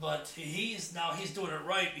 But he's doing it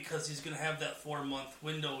right because he's going to have that 4-month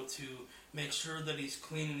window to make sure that he's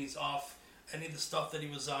clean and he's off any of the stuff that he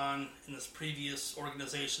was on in this previous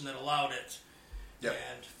organization that allowed it. Yep.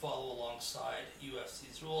 And follow alongside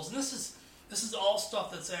UFC's rules. And this This is all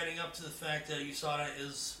stuff that's adding up to the fact that USADA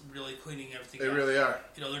is really cleaning everything up. They really are.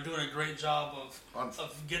 They're doing a great job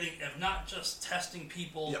of not just testing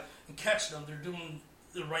people and catching them. They're doing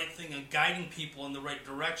the right thing and guiding people in the right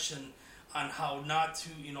direction on how not to,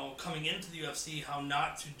 coming into the UFC, how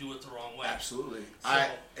not to do it the wrong way. Absolutely. So,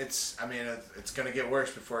 it's going to get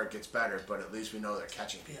worse before it gets better, but at least we know they're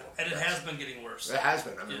catching people. Yeah, and it has been getting worse. It has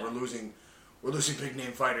been. We're losing big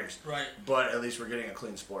name fighters. Right. But at least we're getting a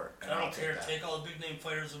clean sport. And I don't care. Take all the big name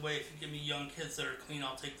fighters away. If you give me young kids that are clean,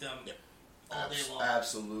 I'll take them all day long.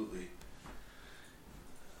 Absolutely.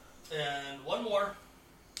 And one more.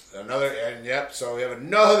 So we have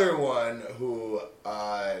another one who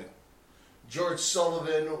George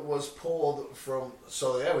Sullivan was pulled from.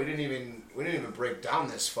 So we didn't even break down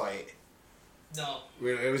this fight. No.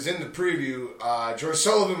 It was in the preview. George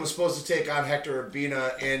Sullivan was supposed to take on Hector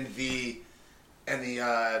Urbina in the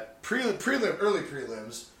early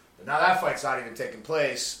prelims, but now that fight's not even taking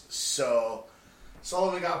place. So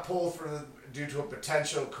Sullivan got pulled due to a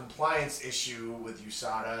potential compliance issue with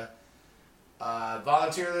USADA.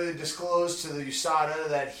 Voluntarily disclosed to the USADA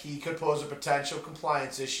that he could pose a potential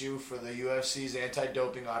compliance issue for the UFC's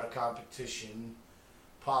anti-doping anti-doping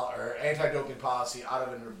policy. Out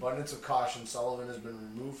of an abundance of caution, Sullivan has been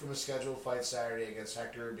removed from his scheduled fight Saturday against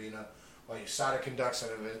Hector Urbina while USADA conducts an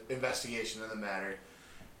investigation of the matter.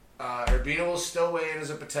 Urbina will still weigh in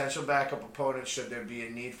as a potential backup opponent should there be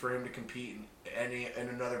a need for him to compete in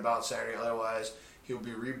another bout Saturday. Otherwise, he will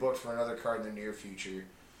be rebooked for another card in the near future.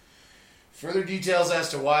 Further details as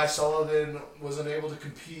to why Sullivan was unable to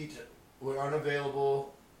compete were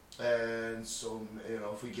unavailable. And so,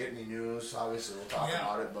 if we get any news, obviously we'll talk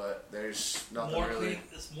about it. But there's nothing really.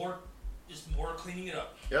 It's more cleaning it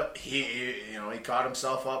up. Yep, he caught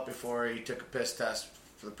himself up before he took a piss test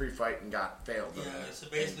for the pre-fight and failed. Yeah, so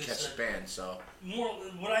basically catch his ban. So more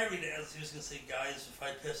what I read it as, he was going to say, guys, if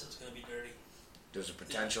I piss, it's going to be dirty. There's a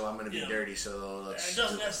potential I'm going to be dirty, so let's. It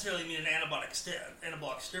doesn't necessarily mean an anabolic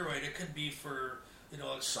steroid. It could be for a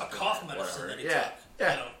cough medicine that he took.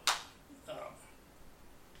 Yeah.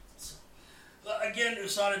 Again,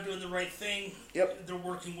 USADA doing the right thing. Yep. They're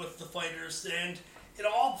working with the fighters, and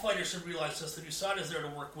all fighters should realize this: that USADA is there to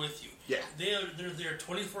work with you. Yeah. They're there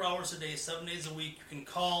 24 hours a day, 7 days a week. You can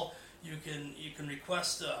call. You can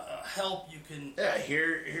request help. You can. Yeah.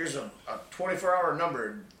 Here's a 24-hour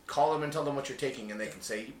number. Call them and tell them what you're taking, and they can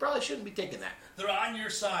say you probably shouldn't be taking that. They're on your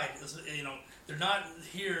side. They're not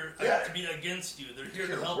here to be against you. They're here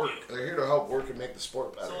to help you. They're here to help work and make the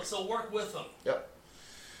sport better. So work with them. Yep.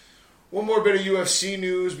 One more bit of UFC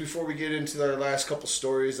news before we get into our last couple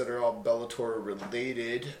stories that are all Bellator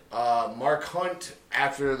related. Mark Hunt,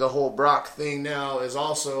 after the whole Brock thing now, is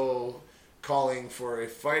also calling for a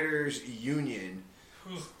fighters union.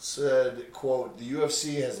 Said, quote, "The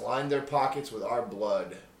UFC has lined their pockets with our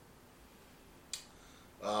blood."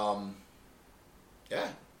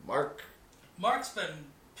 Mark's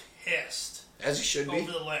been pissed. As he should be.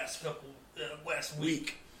 Over the last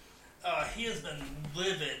week. He has been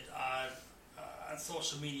livid on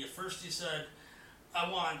social media. First he said,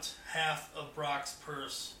 I want half of Brock's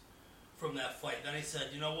purse from that fight. Then he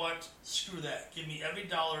said, you know what? Screw that. Give me every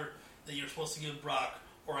dollar that you're supposed to give Brock,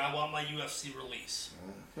 or I want my UFC release.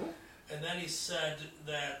 Mm-hmm. And then he said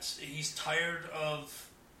that he's tired of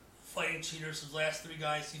fighting cheaters. His last 3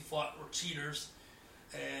 guys he fought were cheaters,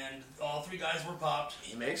 and all 3 guys were popped.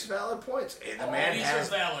 He makes valid points. The all man these has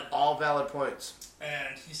are valid. All valid points.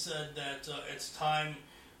 And he said that it's time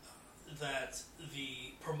that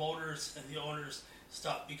the promoters and the owners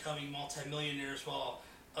stop becoming multimillionaires while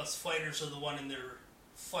us fighters are the one in there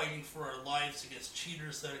fighting for our lives against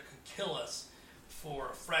cheaters that could kill us for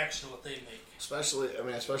a fraction of what they make. Especially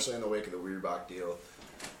in the wake of the Weirbach deal.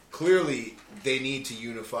 Clearly, they need to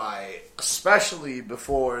unify, especially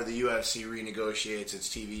before the UFC renegotiates its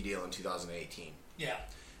TV deal in 2018. Yeah.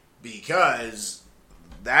 Because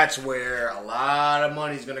that's where a lot of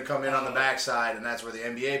money's going to come in on the backside, and that's where the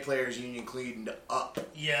NBA Players Union cleaned up.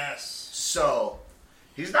 Yes. So,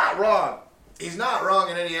 he's not wrong. He's not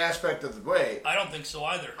wrong in any aspect of the way. I don't think so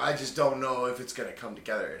either. I just don't know if it's going to come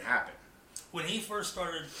together and happen. When he first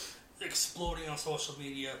started exploding on social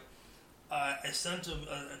media, I sent him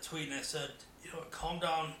a tweet and I said, calm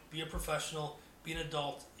down, be a professional, be an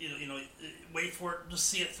adult, wait for it, just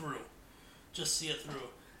see it through. Just see it through.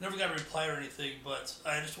 Never got a reply or anything, but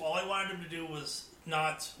all I wanted him to do was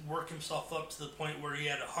not work himself up to the point where he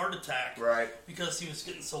had a heart attack. Right. Because he was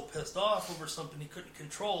getting so pissed off over something he couldn't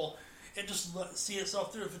control, and just see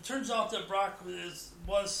itself through. If it turns out that Brock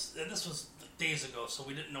was, and this was days ago, so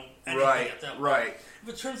we didn't know anything at that point. Right. If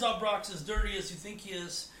it turns out Brock's as dirty as you think he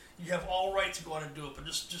is, you have all right to go on and do it, but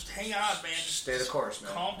just hang on, man. Just stay the course,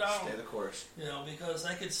 man. Calm down. Stay the course. Because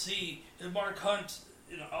I could see Mark Hunt,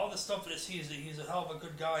 all the stuff that I see, he's a hell of a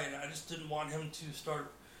good guy, and I just didn't want him to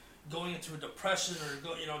start going into a depression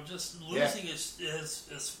or just losing his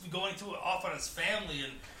going through off on his family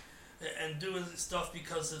and doing stuff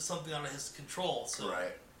because it's something out of his control. So.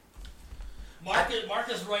 Right. Mark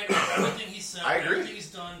is right on everything he said. I agree. Everything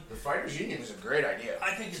he's done. The Fighters Union is a great idea.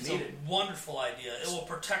 I think it's needed. A wonderful idea. It will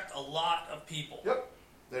protect a lot of people. Yep.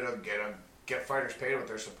 They'll get fighters paid what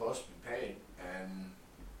they're supposed to be paid, and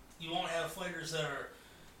you won't have fighters that are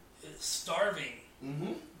starving,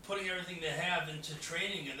 putting everything they have into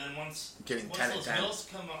training, and then once those bills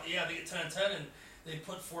come out, they get 10 and 10, and they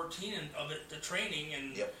put 14 of it to training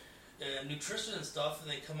and nutrition and stuff,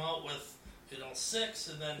 and they come out with 6,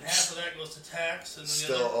 and then half of that goes to tax, and then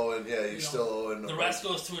still owing. Yeah, you're still owing. The rest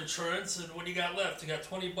goes to insurance, and what do you got left? You got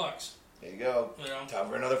 $20. There you go. Time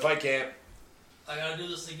for another fight camp. I gotta do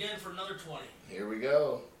this again for another 20. Here we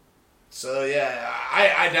go. So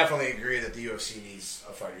I definitely agree that the UFC needs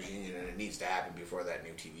a fighters union, and it needs to happen before that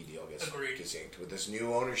new TV deal gets inked. With this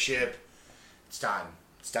new ownership, it's time.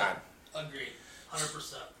 Agreed.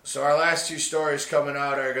 100%. So our last two stories coming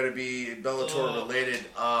out are going to be Bellator related.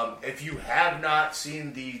 If you have not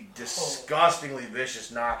seen the disgustingly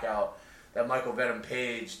vicious knockout that Michael Venom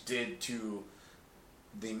Page did to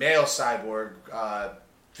the male cyborg,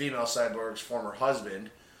 female cyborg's former husband,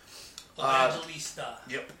 Evangelista.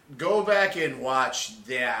 Yep. Go back and watch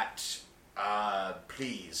that,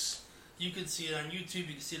 please. You can see it on YouTube.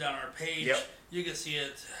 You can see it on our page. Yep. You can see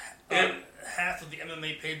it on half of the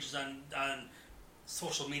MMA pages on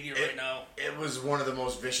social media right now. It was one of the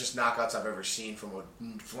most vicious knockouts I've ever seen, from a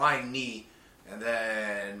flying knee, and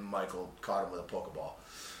then Michael caught him with a Pokeball.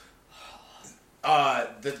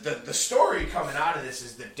 The story coming out of this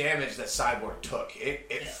is the damage that Cyborg took.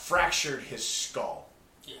 It fractured his skull.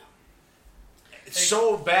 Yeah. It's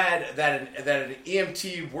so bad that an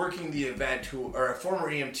EMT working the event, or a former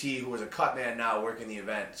EMT who was a cut man now working the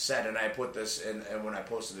event, said, and I put this in, and when I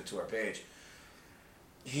posted it to our page,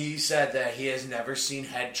 he said that he has never seen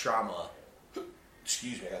head trauma,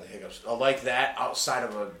 excuse me, I got the hiccups, like that outside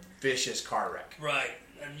of a vicious car wreck. Right.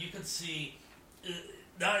 And you can see,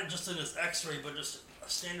 not just in his x-ray, but just a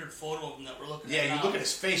standard photo of him that we're looking at. Yeah, you look at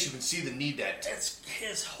his face, you can see the knee dent. It's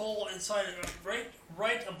his whole inside,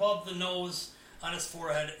 right above the nose on his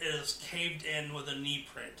forehead is caved in with a knee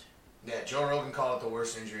print. Yeah, Joe Rogan called it the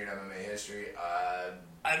worst injury in MMA history.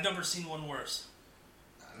 I've never seen one worse.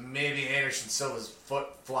 Maybe Anderson Silva's foot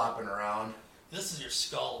flopping around. This is your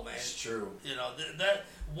skull, man. It's true. That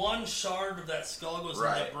one shard of that skull goes in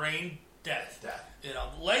the brain. Death.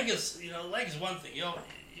 The leg is one thing. You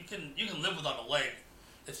can live without a leg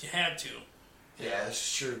if you had to. Yeah, this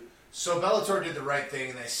is true. So Bellator did the right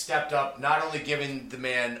thing, and they stepped up, not only giving the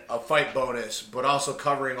man a fight bonus, but also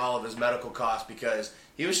covering all of his medical costs, because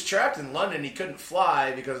he was trapped in London. He couldn't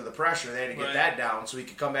fly because of the pressure. They had to get that down so he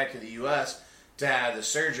could come back to the U.S. to have the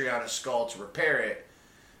surgery on his skull to repair it.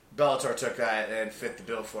 Bellator took that and fit the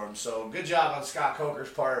bill for him. So good job on Scott Coker's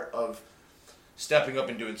part of stepping up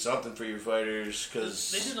and doing something for your fighters,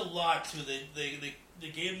 because they did a lot too. They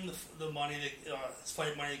gave him the money, his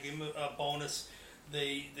fight money. They gave him a bonus.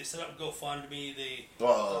 They set up GoFundMe. Maybe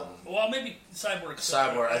Cyborg.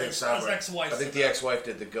 I think Cyborg. His ex-wife. I think the ex-wife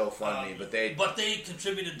did the GoFundMe, but they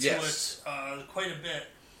contributed to it quite a bit.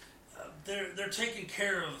 They're taking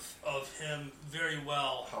care of him very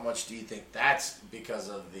well. How much do you think that's because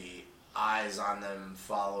of the eyes on them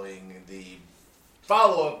following the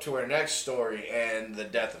follow-up to our next story and the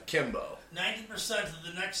death of Kimbo? 90% of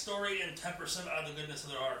the next story and 10% out of the goodness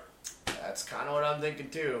of their heart. That's kind of what I'm thinking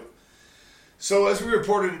too. So as we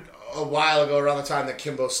reported a while ago, around the time that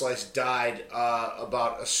Kimbo Slice died,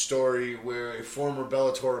 about a story where a former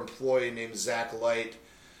Bellator employee named Zach Light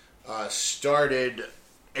started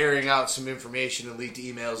airing out some information and leaked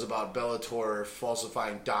emails about Bellator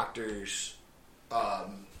falsifying doctors'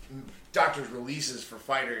 releases for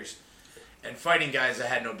fighters and fighting guys that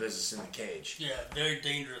had no business in the cage. Yeah, very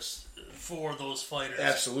dangerous for those fighters.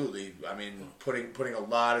 Absolutely. I mean, putting a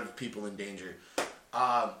lot of people in danger.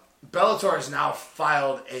 Bellator has now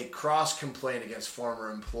filed a cross-complaint against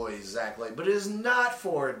former employee Zach Light, but it is not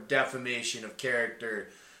for defamation of character,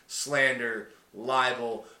 slander,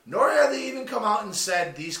 libel, nor have they even come out and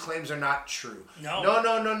said these claims are not true. No.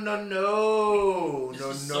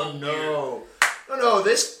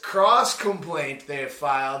 This cross-complaint they have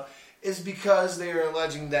filed is because they are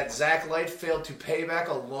alleging that Zach Light failed to pay back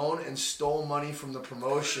a loan and stole money from the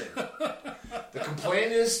promotion. The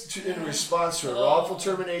complaint is in response to a wrongful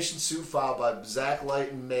termination suit filed by Zach Light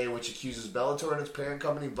in May, which accuses Bellator and its parent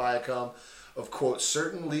company Viacom of, quote,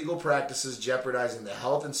 certain legal practices jeopardizing the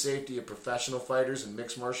health and safety of professional fighters and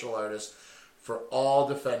mixed martial artists for all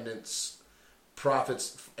defendants'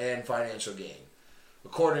 profits and financial gain.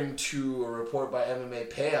 According to a report by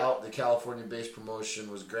MMA Payout, the California-based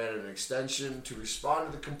promotion was granted an extension to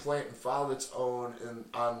respond to the complaint and filed its own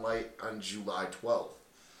on Light on July 12th.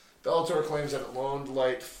 Bellator claims that it loaned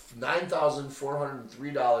Light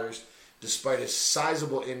 $9,403 despite his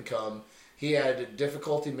sizable income. He had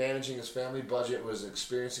difficulty managing his family budget and was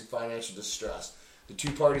experiencing financial distress. The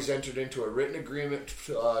two parties entered into a written agreement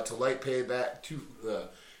for Light to pay back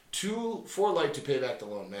the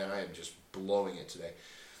loan. Man, I am just blowing it today.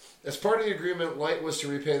 As part of the agreement, Light was to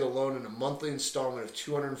repay the loan in a monthly installment of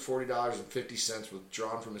 $240.50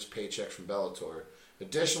 withdrawn from his paycheck from Bellator.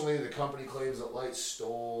 Additionally, the company claims that Light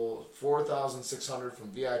stole $4,600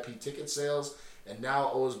 from VIP ticket sales and now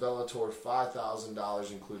owes Bellator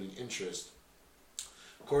 $5,000, including interest.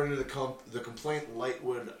 According to the complaint, Light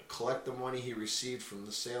would collect the money he received from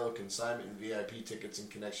the sale of consignment and VIP tickets in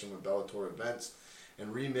connection with Bellator events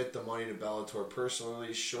and remit the money to Bellator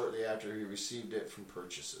personally shortly after he received it from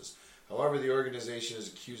purchases. However, the organization is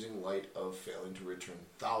accusing Light of failing to return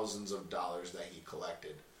thousands of dollars that he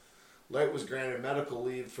collected. Light was granted medical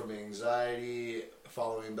leave from anxiety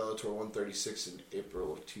following Bellator 136 in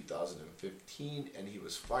April of 2015, and he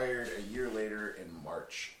was fired a year later in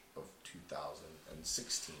March of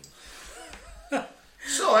 2016.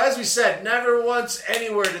 So, as we said, never once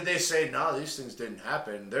anywhere did they say, no, these things didn't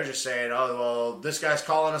happen. They're just saying, oh, well, this guy's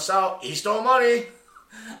calling us out. He stole money.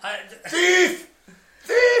 Thief!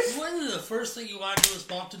 Thief! Wasn't the first thing you want to do is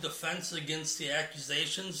mount a defense against the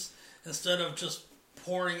accusations instead of just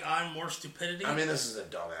pouring on more stupidity? I mean, this is a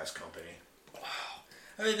dumbass company. Wow.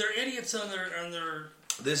 I mean, they're idiots on their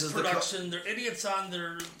production. They're idiots on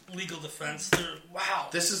their legal defense. Wow.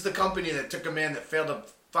 This is the company that took a man that failed a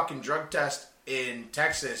fucking drug test in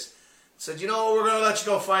Texas, said, you know, we're going to let you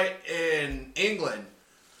go fight in England,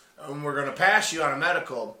 and we're going to pass you on a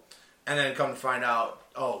medical, and then come to find out,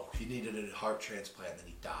 oh, he needed a heart transplant, and then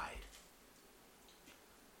he died.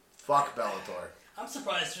 Fuck Bellator. I'm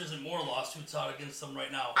surprised there isn't more lawsuits out against them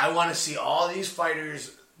right now. I want to see all these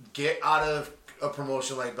fighters get out of a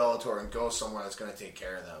promotion like Bellator and go somewhere that's going to take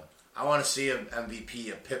care of them. I want to see an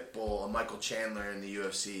MVP, a Pitbull, a Michael Chandler in the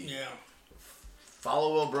UFC. Yeah.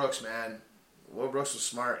 Follow Will Brooks, man. Will Brooks was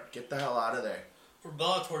smart. Get the hell out of there. Or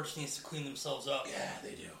Bellator just needs to clean themselves up. Yeah,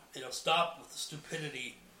 they do. Stop with the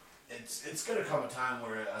stupidity. It's going to come a time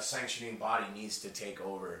where a sanctioning body needs to take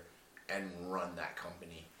over and run that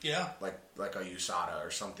company. Yeah. Like a USADA or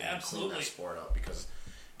something. Absolutely. To clean that sport up, because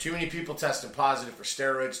too many people testing positive for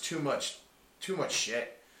steroids. Too much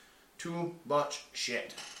shit. Too much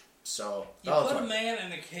shit. So you put a man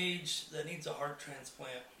in a cage that needs a heart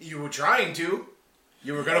transplant. You were trying to.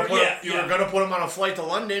 You were going to put him on a flight to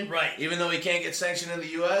London, right? Even though he can't get sanctioned in the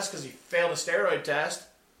U.S. because he failed a steroid test.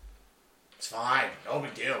 It's fine, no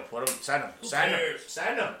big deal. Put him, send him.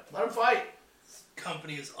 Let him fight. This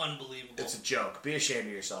company is unbelievable. It's a joke. Be ashamed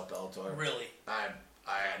of yourself, Bellator. Really? I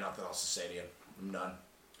had nothing else to say to you. I'm done.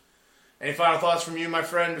 Any final thoughts from you, my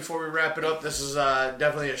friend, before we wrap it up? This is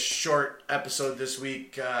definitely a short episode this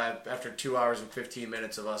week. After 2 hours and 15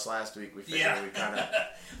 minutes of us last week, we figured we kind of...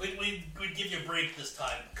 we'd give you a break this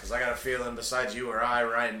time. Because I got a feeling, besides you or I,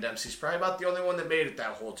 Ryan Dempsey's probably about the only one that made it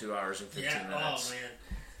that whole 2 hours and 15 minutes.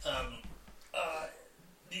 Oh, man.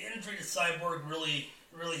 The injury to Cyborg really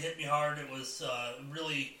hit me hard. It was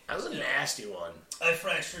really... That was a nasty one. I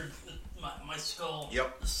fractured my skull.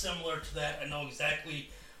 Yep. Similar to that. I know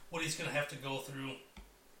exactly what he's going to have to go through,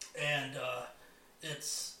 and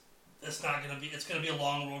it's not going to be. It's going to be a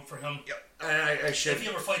long road for him. Yep. And I should. If he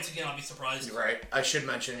ever fights again, I'll be surprised. You're right. I should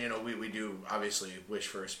mention, we do obviously wish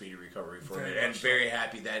for a speedy recovery for it, and so. Very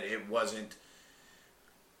happy that it wasn't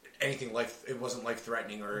anything like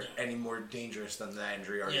life-threatening or any more dangerous than the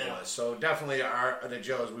injury already was. So definitely, the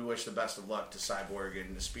Joes, we wish the best of luck to Cyborg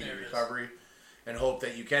and the speedy recovery, and hope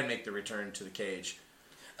that you can make the return to the cage.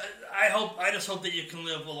 I just hope that you can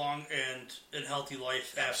live a long and healthy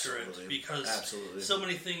life after it, because so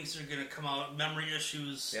many things are going to come out. Memory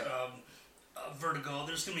issues, vertigo.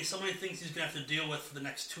 There's going to be so many things he's going to have to deal with for the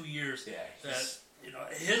next 2 years. Yeah, that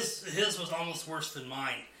his was almost worse than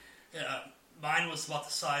mine. Mine was about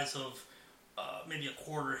the size of maybe a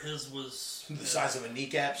quarter. His was the size of a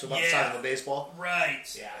kneecap, so about the size of a baseball.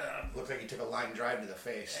 Right. Yeah. Looked like he took a line drive to the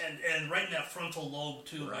face, and right in that frontal lobe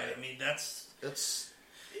too. Right. I mean,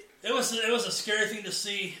 It was a scary thing to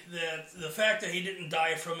see. That the fact that he didn't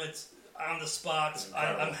die from it, on the spot.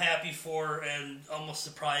 I'm happy for and almost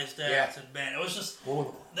surprised at. Yeah. And man, it was just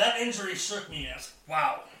that injury shook me. I was like,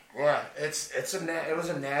 wow. Yeah, it was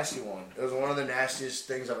a nasty one. It was one of the nastiest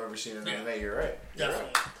things I've ever seen in MMA. You're right.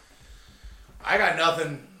 Definitely. Right. I got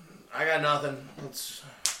nothing.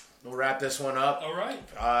 We'll wrap this one up. All right.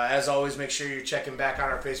 As always, make sure you're checking back on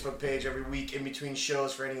our Facebook page every week in between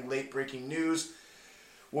shows for any late breaking news.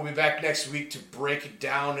 We'll be back next week to break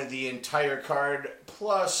down the entire card,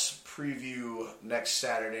 plus preview next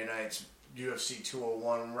Saturday night's UFC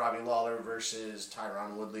 201, Robbie Lawler versus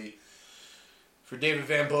Tyron Woodley. For David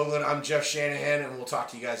Van Boegelen, I'm Jeff Shanahan, and we'll talk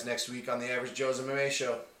to you guys next week on the Average Joe's MMA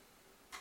Show.